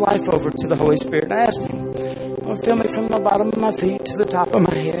my whole life over to the Holy Spirit. I asked Him, fill me from the bottom of my feet to the top of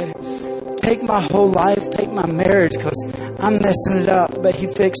my head. Take my whole life, take my marriage, because I'm messing it up, but He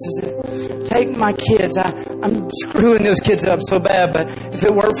fixes it. take my kids. I'm screwing those kids up so bad, but if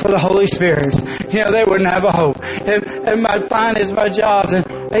it weren't for the Holy Spirit, they wouldn't have a hope. And my finance, my jobs. And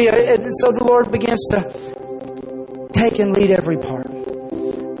so the Lord begins to take and lead every part.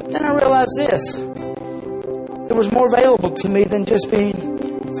 But then I realized this. There was more available to me than just being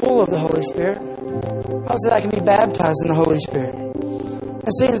full of the Holy Spirit. I said I can be baptized in the Holy Spirit.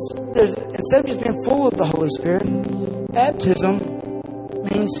 And see, instead of just being full of the Holy Spirit, baptism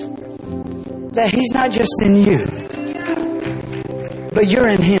means that He's not just in you, but you're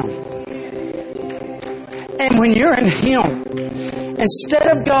in Him. And when you're in Him, instead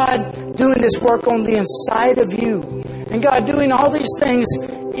of God doing this work on the inside of you, and God doing all these things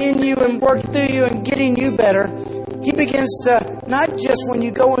in you and work through you and getting you better, He begins to, not just when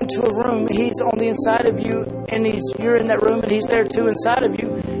you go into a room, He's on the inside of you and you're in that room and He's there too inside of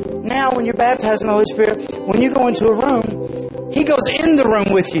you. Now when you're baptized in the Holy Spirit, when you go into a room, He goes in the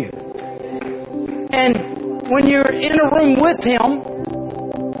room with you. And when you're in a room with Him,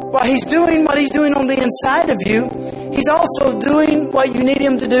 while He's doing what He's doing on the inside of you, He's also doing what you need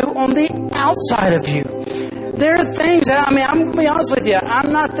Him to do on the outside of you. There are things that, I'm going to be honest with you,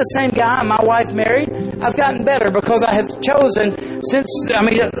 I'm not the same guy my wife married. I've gotten better because I have chosen since,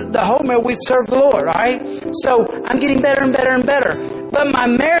 the whole meal we've served the Lord, all right? So I'm getting better and better and better. But my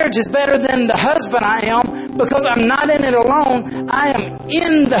marriage is better than the husband I am because I'm not in it alone. I am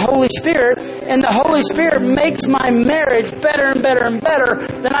in the Holy Spirit, and the Holy Spirit makes my marriage better and better and better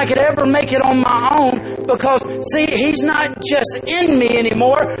than I could ever make it on my own because, see, He's not just in me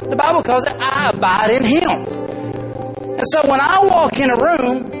anymore. The Bible calls it, I abide in Him. And so when I walk in a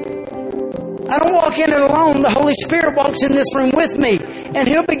room, I don't walk in it alone. The Holy Spirit walks in this room with me. And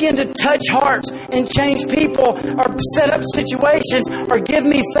He'll begin to touch hearts and change people or set up situations or give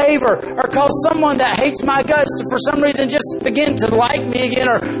me favor or cause someone that hates my guts to, for some reason, just begin to like me again.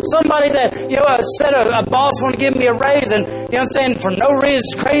 Or somebody that, said a boss want to give me a raise and, for no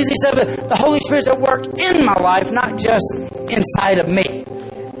reason, crazy stuff. The Holy Spirit's at work in my life, not just inside of me.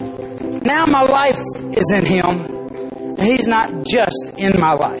 Now my life is in Him. And He's not just in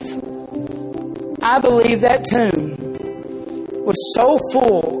my life. I believe that tomb was so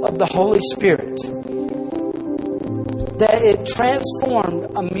full of the Holy Spirit that it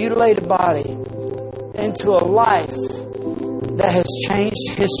transformed a mutilated body into a life that has changed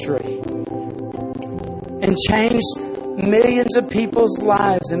history and changed millions of people's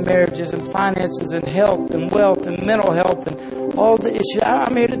lives and marriages and finances and health and wealth and mental health and all the issues.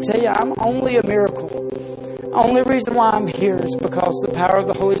 I'm here to tell you, I'm only a miracle. The only reason why I'm here is because the power of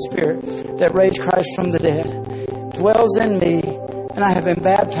the Holy Spirit that raised Christ from the dead dwells in me, and I have been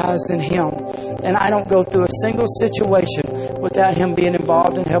baptized in Him. And I don't go through a single situation without Him being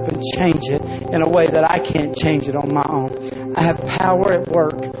involved and helping change it in a way that I can't change it on my own. I have power at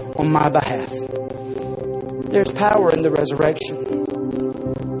work on my behalf. There's power in the resurrection.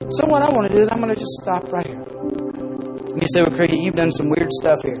 So what I want to do is I'm going to just stop right here. You say, well, Craig, you've done some weird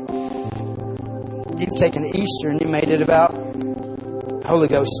stuff here. You've taken Easter and you made it about Holy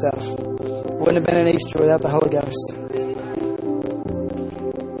Ghost stuff. Wouldn't have been an Easter without the Holy Ghost.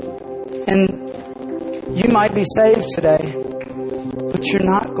 And you might be saved today, but you're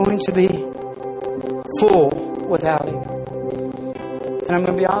not going to be full without Him. And I'm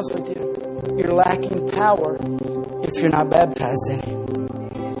going to be honest with you. You're lacking power if you're not baptized in Him.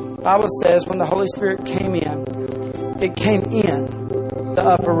 The Bible says when the Holy Spirit came in, it came in the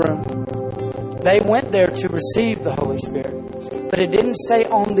upper room. They went there to receive the Holy Spirit, but it didn't stay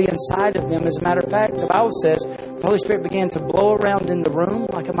on the inside of them. As a matter of fact, the Bible says the Holy Spirit began to blow around in the room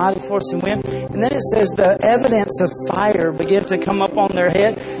like a mighty forcing wind. And then it says the evidence of fire began to come up on their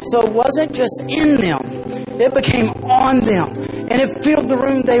head. So it wasn't just in them. It became on them. And it filled the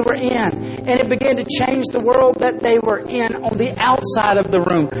room they were in. And it began to change the world that they were in on the outside of the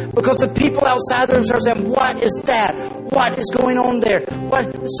room. Because the people outside the room started saying, what is that? What is going on there?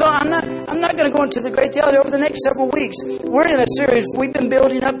 What? So I'm not going to go into the great theology over the next several weeks. We're in a series. We've been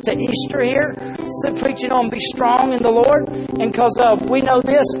building up to Easter here, so preaching on be strong in the Lord. And because we know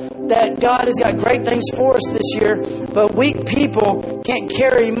this, that God has got great things for us this year, but weak people can't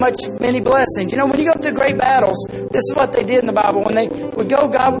carry many blessings. When you go through great battles, this is what they did in the Bible. When they would go,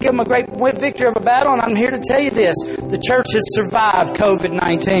 God would give them a great victory of a battle. And I'm here to tell you this. The church has survived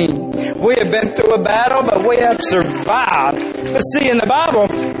COVID-19. We have been through a battle, but we have survived. But see, in the Bible,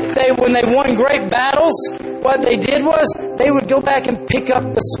 when they won great battles, what they did was they would go back and pick up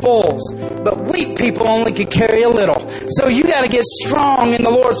the spoils. But weak people only could carry a little. So you got to get strong in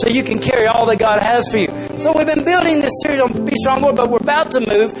the Lord so you can carry all that God has for you. So we've been building this series on Be Strong Lord, but we're about to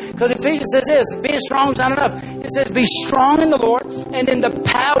move because Ephesians says this, being strong is not enough. It says, be strong in the Lord and in the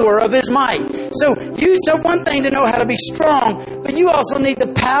power of His might. So one thing to know how to be strong, but you also need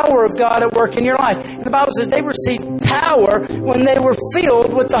the power of God at work in your life. And the Bible says they received power when they were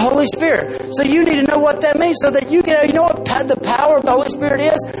filled with the Holy Spirit. So you need to know what that means so that you know what the power of the Holy Spirit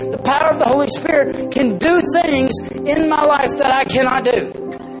is? The power of the Holy Spirit can do things in my life that I cannot do.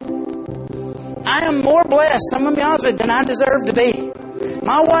 I am more blessed, I'm going to be honest with you, than I deserve to be.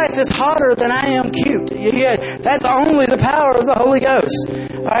 My wife is hotter than I am cute. That's only the power of the Holy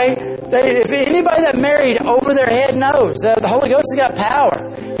Ghost. All right? If anybody that married over their head knows that the Holy Ghost has got power.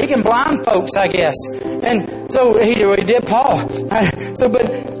 He can blind folks, I guess. And so he did Paul. Right?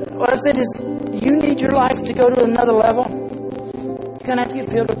 But what I said is, you need your life to go to another level. You're going to have to get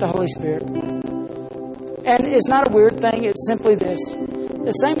filled with the Holy Spirit. And it's not a weird thing. It's simply this.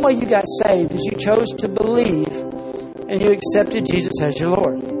 The same way you got saved is you chose to believe and you accepted Jesus as your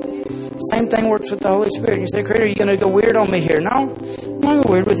Lord. Same thing works with the Holy Spirit. You say, Creator, are you going to go weird on me here? No, I'm not going to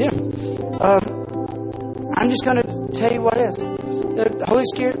go weird with you. I'm just going to tell you what it is. The Holy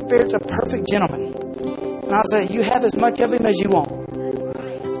Spirit's a perfect gentleman. And I'll say, you have as much of Him as you want.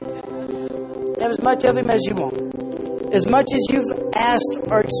 Have as much of Him as you want. As much as you've asked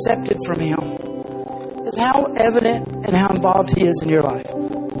or accepted from Him is how evident and how involved He is in your life.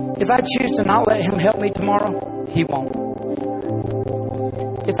 If I choose to not let Him help me tomorrow, He won't.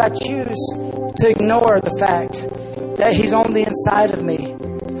 If I choose to ignore the fact that He's on the inside of me,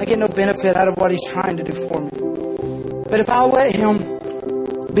 I get no benefit out of what He's trying to do for me. But if I'll let Him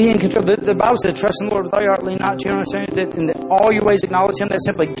be in control, the Bible says, trust in the Lord with all your heart, lean not to your own understanding, and that all your ways acknowledge Him. That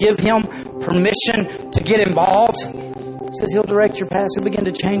simply give Him permission to get involved. It says He'll direct your path. He'll begin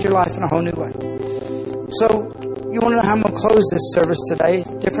to change your life in a whole new way. So, you want to know how I'm going to close this service today?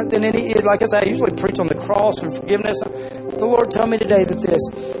 Different than any, like I said, I usually preach on the cross and forgiveness. The Lord told me today that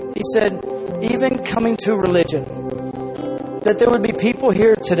He said, even coming to religion, that there would be people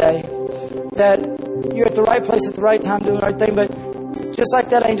here today that you're at the right place at the right time doing the right thing, but just like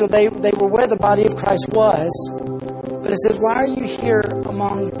that angel, they were where the body of Christ was. But it says, why are you here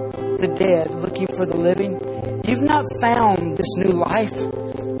among the dead looking for the living? You've not found this new life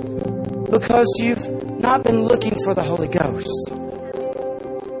because you've not been looking for the Holy Ghost.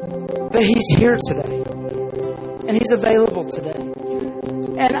 But He's here today. And He's available today.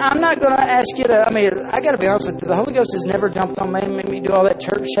 And I'm not going to ask you to, I got to be honest with you, the Holy Ghost has never jumped on me and made me do all that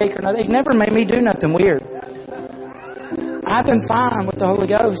church shake or nothing. He's never made me do nothing weird. I've been fine with the Holy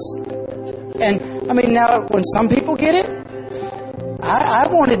Ghost. And, now, when some people get it, I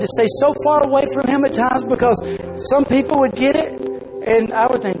wanted to stay so far away from Him at times because some people would get it, and I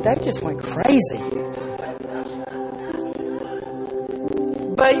would think, that just went crazy.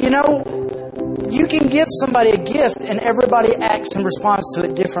 But, you can give somebody a gift and everybody acts and responds to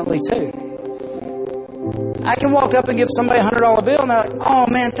it differently too. I can walk up and give somebody a $100 bill and they're like, oh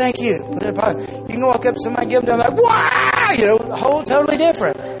man, thank you. You can walk up to somebody and give them, they're like, wow, whole totally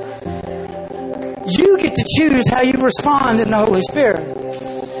different. You get to choose how you respond in the Holy Spirit.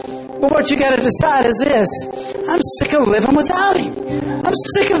 But what you got to decide is this: I'm sick of living without Him. I'm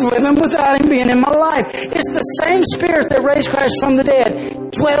sick of living without Him being in my life. It's the same Spirit that raised Christ from the dead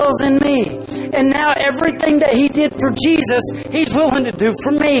dwells in me. And now everything that He did for Jesus, He's willing to do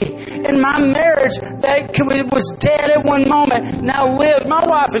for me. And my marriage that was dead at one moment now lives. My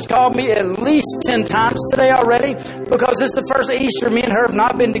wife has called me at least 10 times today already because it's the first Easter me and her have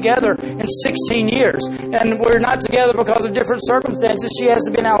not been together in 16 years. And we're not together because of different circumstances. She has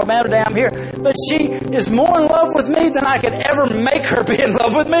to be in Alabama today. I'm here. But she is more in love with me than I could ever make her be in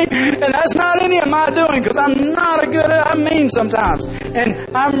love with me. And that's not any of my doing because I'm not I'm mean sometimes.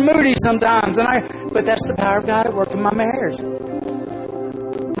 And I'm moody sometimes. But that's the power of God at work in my marriage.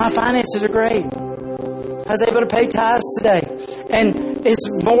 My finances are great. I was able to pay tithes today. And it's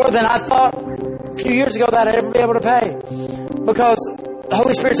more than I thought a few years ago that I'd ever be able to pay. Because the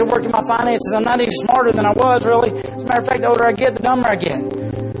Holy Spirit's at work in my finances. I'm not any smarter than I was, really. As a matter of fact, the older I get, the dumber I get.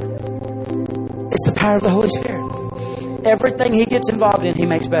 It's the power of the Holy Spirit. Everything He gets involved in, He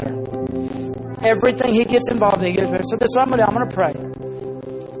makes better. Everything He gets involved in, He gets better. So that's what I'm going to do. I'm going to pray.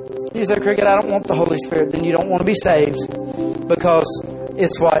 You say, Cricket, I don't want the Holy Spirit. Then you don't want to be saved because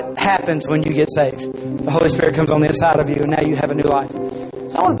it's what happens when you get saved. The Holy Spirit comes on the inside of you and now you have a new life.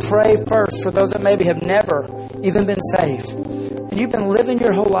 So I want to pray first for those that maybe have never even been saved. And you've been living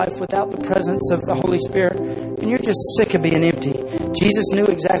your whole life without the presence of the Holy Spirit and you're just sick of being empty. Jesus knew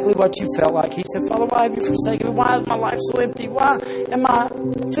exactly what you felt like. He said, Father, why have you forsaken me? Why is my life so empty? Why am I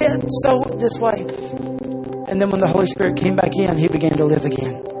fit so this way? And then when the Holy Spirit came back in, He began to live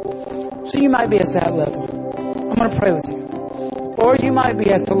again. So you might be at that level. I'm going to pray with you. Or you might be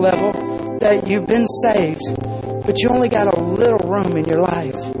at the level that you've been saved But you only got a little room in your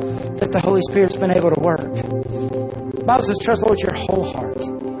life that the Holy Spirit's been able to work. The Bible says, trust the Lord with your whole heart.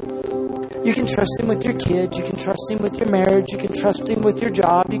 You can trust Him with your kids. You can trust Him with your marriage. You can trust Him with your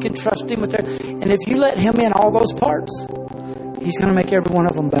job. You can trust Him with and if you let Him in all those parts, He's going to make every one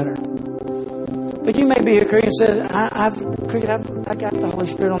of them better. But you may be here, Cricket, and say, I got the Holy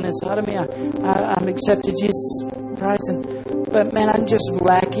Spirit on the inside of me. I'm accepted Jesus Christ. But man, I'm just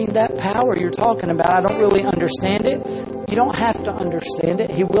lacking that power you're talking about. I don't really understand it. You don't have to understand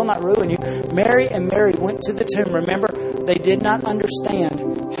it. He will not ruin you. Mary and Mary went to the tomb. Remember, they did not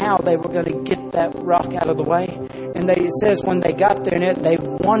understand how they were going to get that rock out of the way. And it says when they got there, they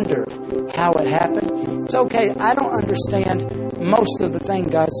wondered how it happened. It's okay. I don't understand most of the thing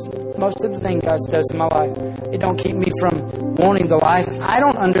God does in my life. It don't keep me from wanting the life. I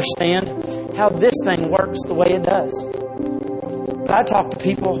don't understand how this thing works the way it does. But I talk to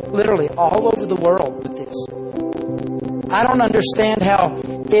people literally all over the world with this. I don't understand how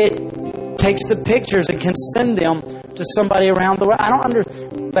it takes the pictures and can send them to somebody around the world.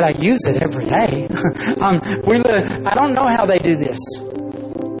 But I use it every day. I don't know how they do this.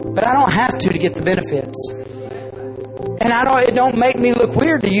 But I don't have to get the benefits. And it don't make me look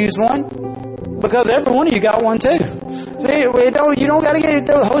weird to use one, because every one of you got one too. See, you don't got to get it.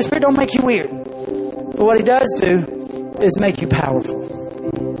 The Holy Spirit don't make you weird. But what He does do is make you powerful.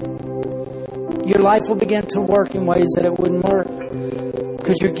 Your life will begin to work in ways that it wouldn't work,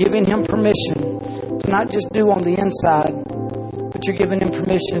 because you're giving Him permission to not just do on the inside, but you're giving Him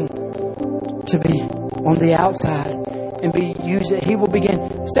permission to be on the outside and be used. He will begin,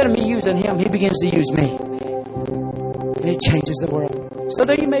 instead of me using Him, He begins to use me. And it changes the world. So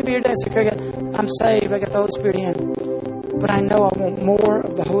there you may be here today and say, I'm saved, I got the Holy Spirit in. But I know I want more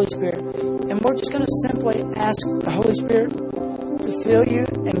of the Holy Spirit. And we're just going to simply ask the Holy Spirit to fill you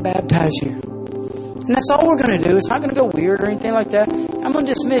and baptize you. And that's all we're going to do. It's not going to go weird or anything like that. I'm going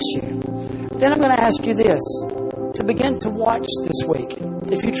to dismiss you. Then I'm going to ask you this, to begin to watch this week.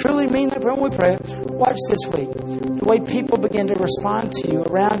 If you truly mean that when we pray, watch this week. The way people begin to respond to you,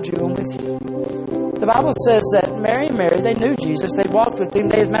 around you, and with you. The Bible says that Mary and Mary, they knew Jesus. They walked with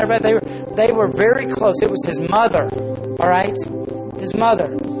Him. As a matter of fact, they were very close. It was His mother, all right? His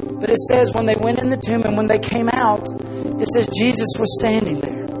mother. But it says when they went in the tomb and when they came out, it says Jesus was standing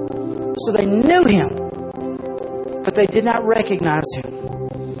there. So they knew Him, but they did not recognize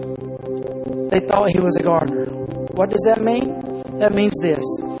Him. They thought He was a gardener. What does that mean? That means this,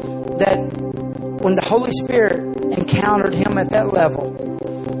 that when the Holy Spirit encountered Him at that level,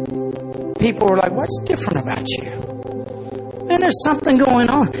 people were like, what's different about you? Man, there's something going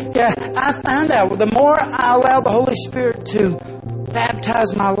on. Yeah, I found out the more I allow the Holy Spirit to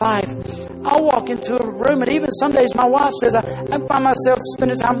baptize my life, I'll walk into a room, and even some days my wife says, I find myself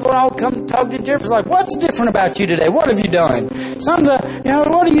spending time with the Lord. I'll come talk to Jennifer. Like, what's different about you today? What have you done? Sometimes,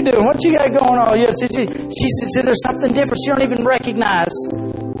 what are you doing? What you got going on? Yes, she says there's something different. She don't even recognize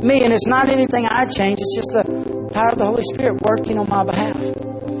me, and it's not anything I change. It's just the power of the Holy Spirit working on my behalf.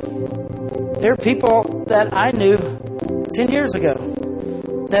 There are people that I knew 10 years ago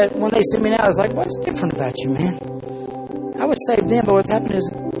that when they see me now, it's like, what's different about you, man? I would save them, but what's happening is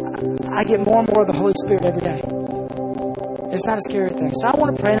I get more and more of the Holy Spirit every day. It's not a scary thing. So I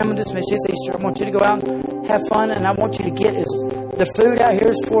want to pray, and I'm going to dismiss you. It's Easter. I want you to go out and have fun, and I want you to get the food out here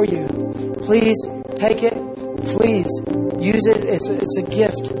is for you. Please take it. Please use it. It's a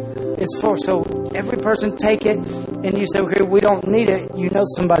gift. It's for, so every person take it, and you say, okay, we don't need it. You know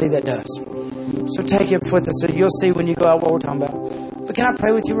somebody that does. So take it with us, so you'll see when you go out what we're talking about. But can I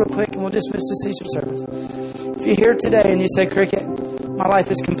pray with you real quick, and we'll dismiss this Easter service. If you're here today and you say, Cricket, my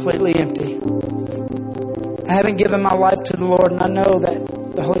life is completely empty. I haven't given my life to the Lord, and I know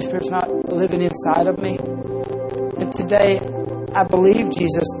that the Holy Spirit's not living inside of me. And today, I believe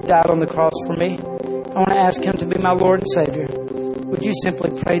Jesus died on the cross for me. I want to ask Him to be my Lord and Savior. Would you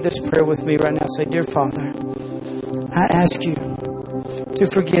simply pray this prayer with me right now? Say, Dear Father, I ask you to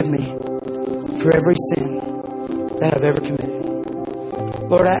forgive me for every sin that I've ever committed.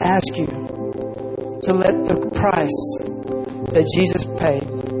 Lord, I ask you to let the price that Jesus paid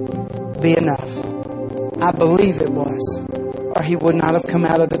be enough. I believe it was, or He would not have come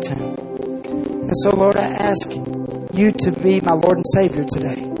out of the tomb. And so, Lord, I ask you to be my Lord and Savior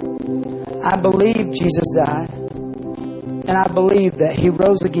today. I believe Jesus died, and I believe that He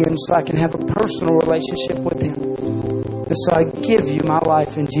rose again so I can have a personal relationship with Him. And so I give you my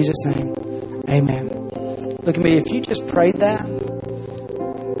life in Jesus' name. Amen. Look at me. If you just prayed that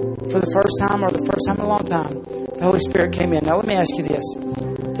for the first time or the first time in a long time, the Holy Spirit came in. Now let me ask you this.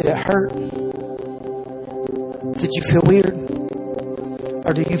 Did it hurt? Did you feel weird?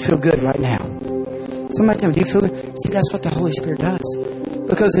 Or do you feel good right now? Somebody tell me, do you feel good? See, that's what the Holy Spirit does.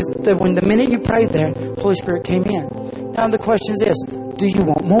 Because when the minute you prayed there, Holy Spirit came in. Now the question is this, do you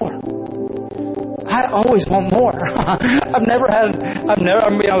want more? I always want more. I've never had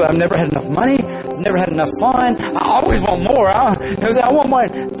enough money. I've never had enough fun. I always want more. I want more.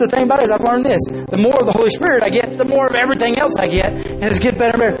 The thing about it is I've learned this. The more of the Holy Spirit I get, the more of everything else I get. And it's getting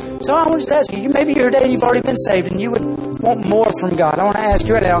better and better. So I want to just ask you, maybe you're today and you've already been saved and you would want more from God. I want to ask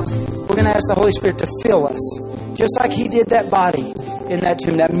you right now, we're going to ask the Holy Spirit to fill us. Just like He did that body in that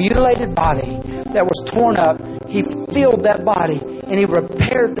tomb, that mutilated body that was torn up. He filled that body and He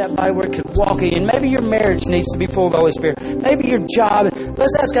repaired that body where it could walk again. Maybe your marriage needs to be full of the Holy Spirit. Maybe your job.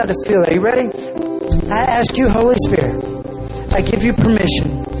 Let's ask God to fill it. Are you ready? I ask you, Holy Spirit, I give you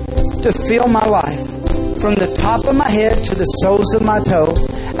permission to fill my life from the top of my head to the soles of my toe.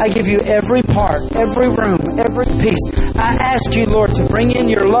 I give you every part, every room, every piece. I ask you, Lord, to bring in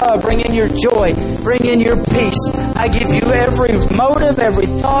your love, bring in your joy, bring in your peace. I give you every motive, every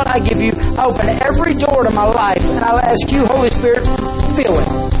thought. I open every door to my life. And I'll ask you, Holy Spirit, fill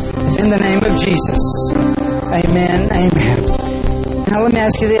it. In the name of Jesus. Amen. Amen. Now let me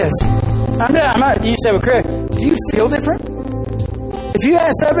ask you this. You say, well, Craig, do you feel different? If you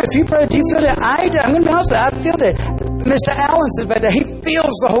ask that, if you pray, do you feel that? I'm going to be honest with you, I feel that. Mr. Allen says that he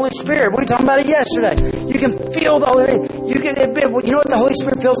feels the Holy Spirit. We were talking about it yesterday. You can feel the Holy Spirit. You know what the Holy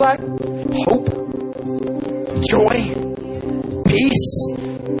Spirit feels like? Hope, joy, peace.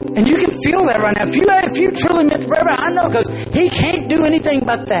 And you can feel that right now. If you truly meant to pray, I know, because He can't do anything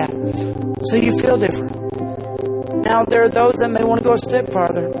but that. So you feel different. Now, there are those that may want to go a step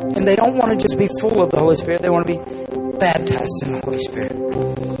farther, and they don't want to just be full of the Holy Spirit. They want to be baptized in the Holy Spirit.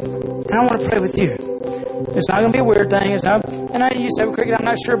 And I want to pray with you. It's not going to be a weird thing. It's not. And you say, well, Cricket, I'm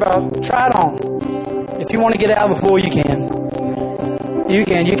not sure about it. Try it on. If you want to get out of the pool, you can. You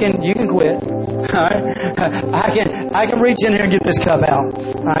can quit. All right? I can reach in here and get this cup out.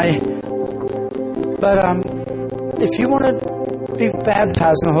 All right? But if you want to be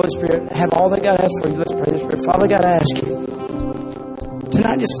baptized in the Holy Spirit, have all that God has for you, let's pray this prayer. Father God, I ask you to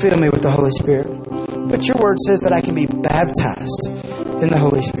not just fill me with the Holy Spirit, but your word says that I can be baptized in the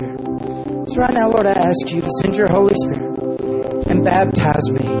Holy Spirit. So right now, Lord, I ask you to send your Holy Spirit and baptize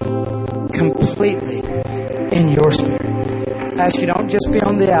me completely in your Spirit. I ask you, don't just be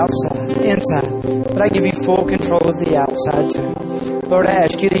on the inside, but I give you full control of the outside too. Lord, I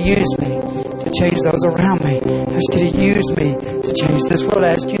ask you to use me to change those around me. I ask you to use me to change this world. I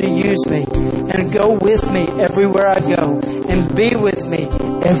ask you to use me and go with me everywhere I go and be with me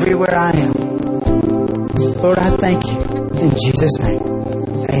everywhere I am. Lord, I thank you in Jesus' name.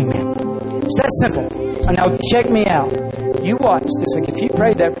 Amen. It's that simple. And now check me out. You watch this week. If you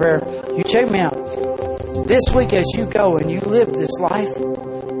prayed that prayer, you check me out. This week as you go and you live this life,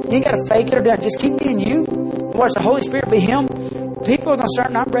 you ain't got to fake it or that. Just keep being you. Watch the Holy Spirit be Him. People are going to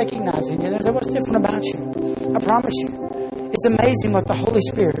start not recognizing you. They're going to say, what's different about you? I promise you. It's amazing what the Holy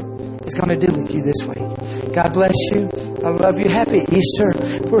Spirit is going to do with you this week. God bless you. I love you. Happy Easter.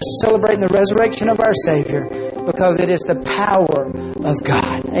 We're celebrating the resurrection of our Savior because it is the power of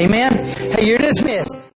God. Amen. Hey, you're dismissed.